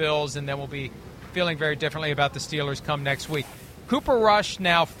beat the Bills, and then we'll be feeling very differently about the Steelers come next week. Cooper Rush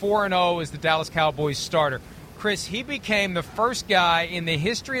now 4-0 as the Dallas Cowboys starter. Chris, he became the first guy in the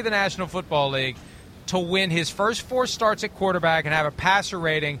history of the National Football League to win his first 4 starts at quarterback and have a passer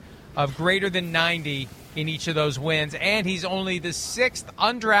rating of greater than 90 in each of those wins. And he's only the 6th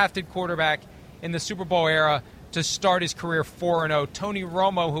undrafted quarterback in the Super Bowl era to start his career 4-0. Tony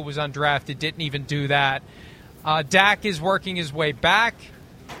Romo, who was undrafted, didn't even do that. Dak is working his way back.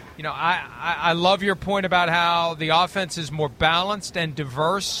 You know, I love your point about how the offense is more balanced and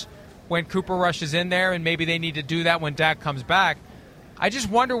diverse when Cooper Rush is in there, and maybe they need to do that when Dak comes back. I just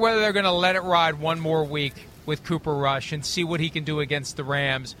wonder whether they're going to let it ride one more week with Cooper Rush and see what he can do against the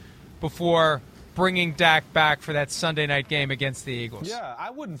Rams before bringing Dak back for that Sunday night game against the Eagles. Yeah,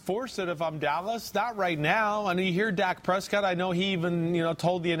 I wouldn't force it if I'm Dallas. Not right now. I mean, you hear Dak Prescott. I know he even,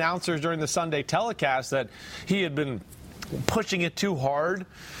 told the announcers during the Sunday telecast that he had been pushing it too hard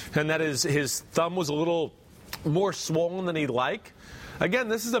and that his thumb was a little more swollen than he'd like. Again,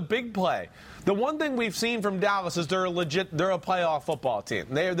 this is a big play. The one thing we've seen from Dallas is they're a playoff football team.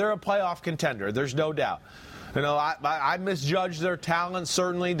 They're a playoff contender. There's no doubt. I misjudged their talent,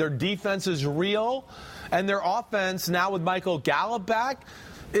 certainly. Their defense is real. And their offense, now with Michael Gallup back,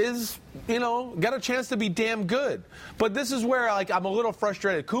 is, got a chance to be damn good. But this is where, I'm a little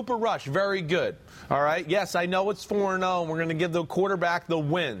frustrated. Cooper Rush, very good. All right? Yes, I know it's 4-0, and we're going to give the quarterback the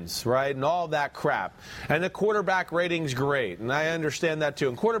wins, right, and all that crap. And the quarterback rating's great, and I understand that too.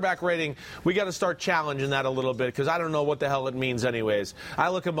 And quarterback rating, we got to start challenging that a little bit because I don't know what the hell it means anyways. I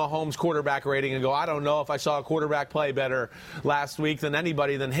look at Mahomes' quarterback rating and go, I don't know if I saw a quarterback play better last week than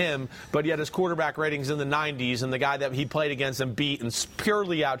anybody than him, but yet his quarterback rating's in the 90s, and the guy that he played against and beat and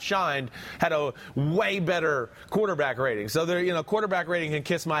purely outshined had a way better quarterback rating. So there, quarterback rating can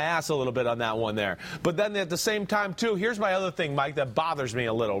kiss my ass a little bit on that one there. But then at the same time, too, here's my other thing, Mike, that bothers me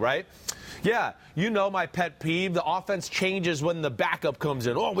a little, right? Yeah, you know my pet peeve. The offense changes when the backup comes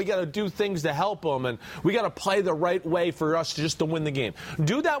in. Oh, we got to do things to help them, and we got to play the right way for us to win the game.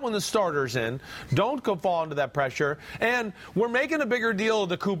 Do that when the starter's in. Don't go fall into that pressure. And we're making a bigger deal of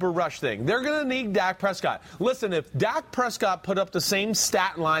the Cooper Rush thing. They're going to need Dak Prescott. Listen, if Dak Prescott put up the same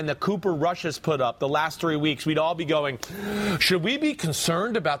stat line that Cooper Rush has put up the last 3 weeks, we'd all be going, should we be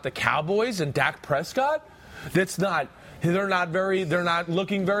concerned about the Cowboys and Dak Prescott? They're not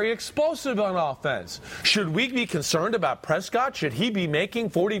looking very explosive on offense. Should we be concerned about Prescott? Should he be making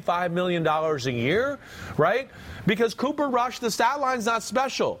 $45 million a year, right? Because Cooper Rush, the stat line's not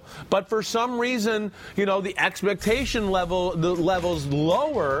special. But for some reason, the expectation level's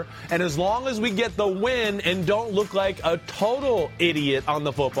lower. And as long as we get the win and don't look like a total idiot on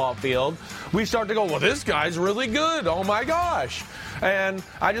the football field, we start to go, well, this guy's really good. Oh, my gosh. And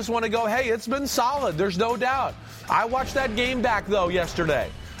I just want to go, hey, it's been solid. There's no doubt. I watched that game back, though, yesterday.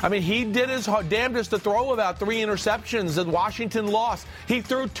 I mean, he did his damnedest to throw about 3 interceptions, and Washington lost. He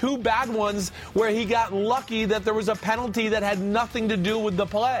threw 2 bad ones where he got lucky that there was a penalty that had nothing to do with the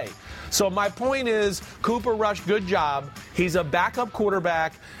play. So my point is, Cooper Rush, good job. He's a backup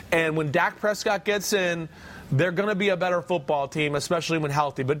quarterback, and when Dak Prescott gets in, they're going to be a better football team, especially when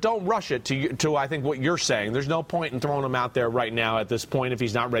healthy. But don't rush it to I think, what you're saying. There's no point in throwing him out there right now at this point if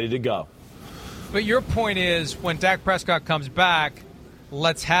he's not ready to go. But your point is, when Dak Prescott comes back,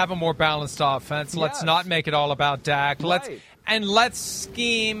 let's have a more balanced offense. Yes. Let's not make it all about Dak. Right. Let's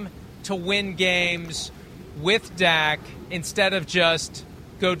scheme to win games with Dak instead of just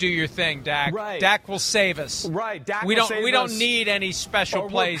go do your thing, Dak. Right. Dak will save us. Right. Dak we will save us. We don't need any special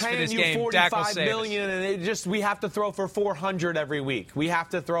plays for this game. Dak will save us. And we have to throw for 400 every week. We have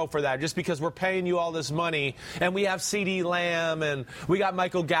to throw for that just because we're paying you all this money, and we have CeeDee Lamb and we got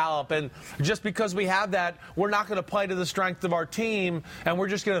Michael Gallup, and just because we have that, we're not going to play to the strength of our team, and we're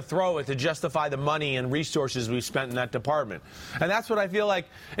just going to throw it to justify the money and resources we've spent in that department. And that's what I feel like,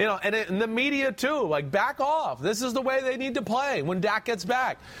 and the media too, like, back off. This is the way they need to play when Dak gets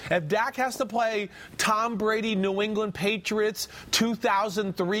back. If Dak has to play Tom Brady, New England Patriots,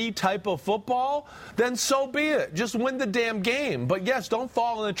 2003 type of football, then so be it. Just win the damn game. But, yes, don't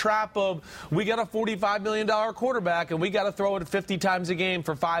fall in the trap of we got a $45 million quarterback and we got to throw it 50 times a game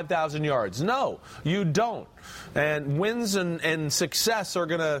for 5,000 yards. No, you don't. And wins and success are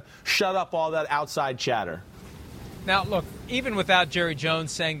going to shut up all that outside chatter. Now, look, even without Jerry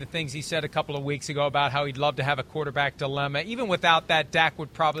Jones saying the things he said a couple of weeks ago about how he'd love to have a quarterback dilemma, even without that, Dak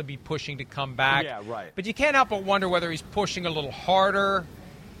would probably be pushing to come back. Yeah, right. But you can't help but wonder whether he's pushing a little harder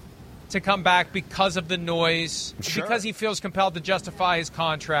to come back because of the noise, Sure. because he feels compelled to justify his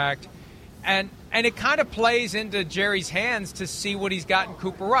contract. And it kind of plays into Jerry's hands to see what he's got in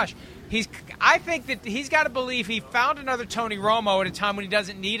Cooper Rush. I think that he's got to believe he found another Tony Romo at a time when he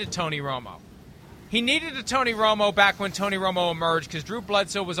doesn't need a Tony Romo. He needed a Tony Romo back when Tony Romo emerged because Drew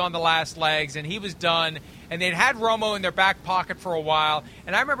Bledsoe was on the last legs and he was done. And they'd had Romo in their back pocket for a while.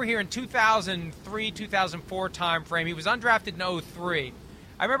 And I remember hearing 2003, 2004 time frame. He was undrafted in 03.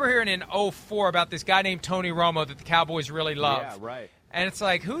 I remember hearing in 04 about this guy named Tony Romo that the Cowboys really love. Yeah, right. And it's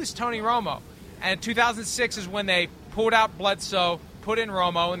like, who's Tony Romo? And 2006 is when they pulled out Bledsoe, put in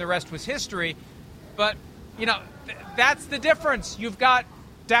Romo, and the rest was history. But, that's the difference. You've got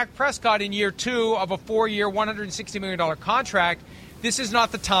Dak Prescott in year 2 of a 4-year, $160 million contract. This is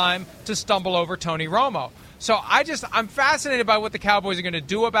not the time to stumble over Tony Romo. So I'm fascinated by what the Cowboys are going to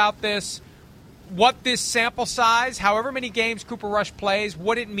do about this, what this sample size, however many games Cooper Rush plays,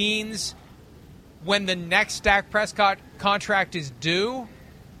 what it means when the next Dak Prescott contract is due.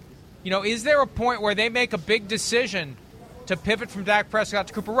 Is there a point where they make a big decision to pivot from Dak Prescott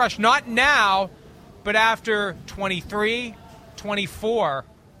to Cooper Rush? Not now, but after 23, 24,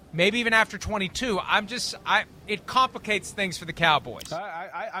 maybe even after 22. It complicates things for the Cowboys.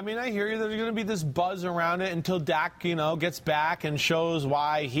 I hear you. There's going to be this buzz around it until Dak, gets back and shows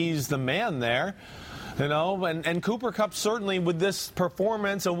why he's the man there. And Cooper Kupp certainly, with this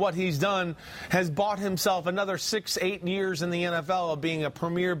performance and what he's done, has bought himself another 6-8 years in the NFL of being a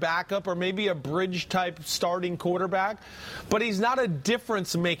premier backup or maybe a bridge-type starting quarterback. But he's not a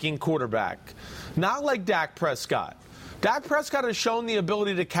difference-making quarterback. Not like Dak Prescott. Dak Prescott has shown the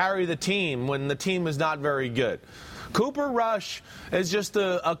ability to carry the team when the team is not very good. Cooper Rush is just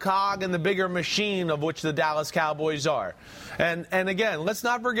a cog in the bigger machine of which the Dallas Cowboys are. And again, let's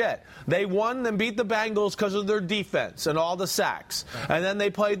not forget, they won and beat the Bengals because of their defense and all the sacks. And then they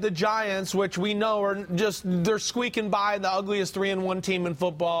played the Giants, which we know are just, they're squeaking by, the ugliest 3-1 team in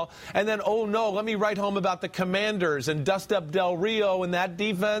football. And then, oh no, let me write home about the Commanders and dust up Del Rio and that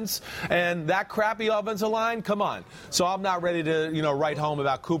defense and that crappy offensive line. Come on. So I'm not ready to, write home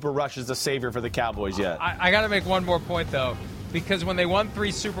about Cooper Rush as the savior for the Cowboys yet. I got to make one more point, though, because when they won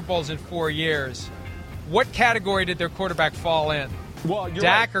 3 Super Bowls in 4 years, what category did their quarterback fall in? Well,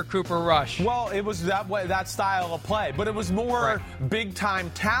 Dak right. or Cooper Rush? Well, it was that way, that style of play, but it was more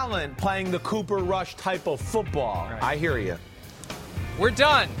big-time talent playing the Cooper Rush type of football. Right. I hear you. We're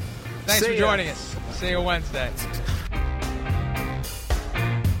done. Thanks for joining us. See you Wednesday.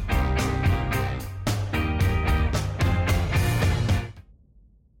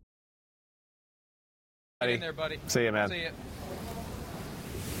 In there, buddy. See you, man. See you.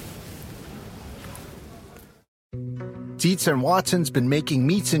 Dietz and Watson's been making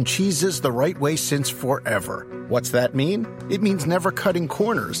meats and cheeses the right way since forever. What's that mean? It means never cutting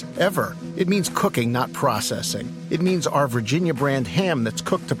corners, ever. It means cooking, not processing. It means our Virginia brand ham that's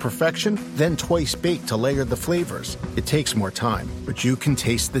cooked to perfection, then twice baked to layer the flavors. It takes more time, but you can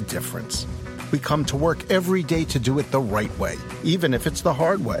taste the difference. We come to work every day to do it the right way, even if it's the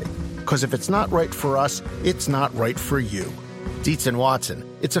hard way. Because if it's not right for us, it's not right for you. Dietz and Watson,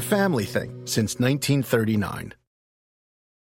 it's a family thing since 1939.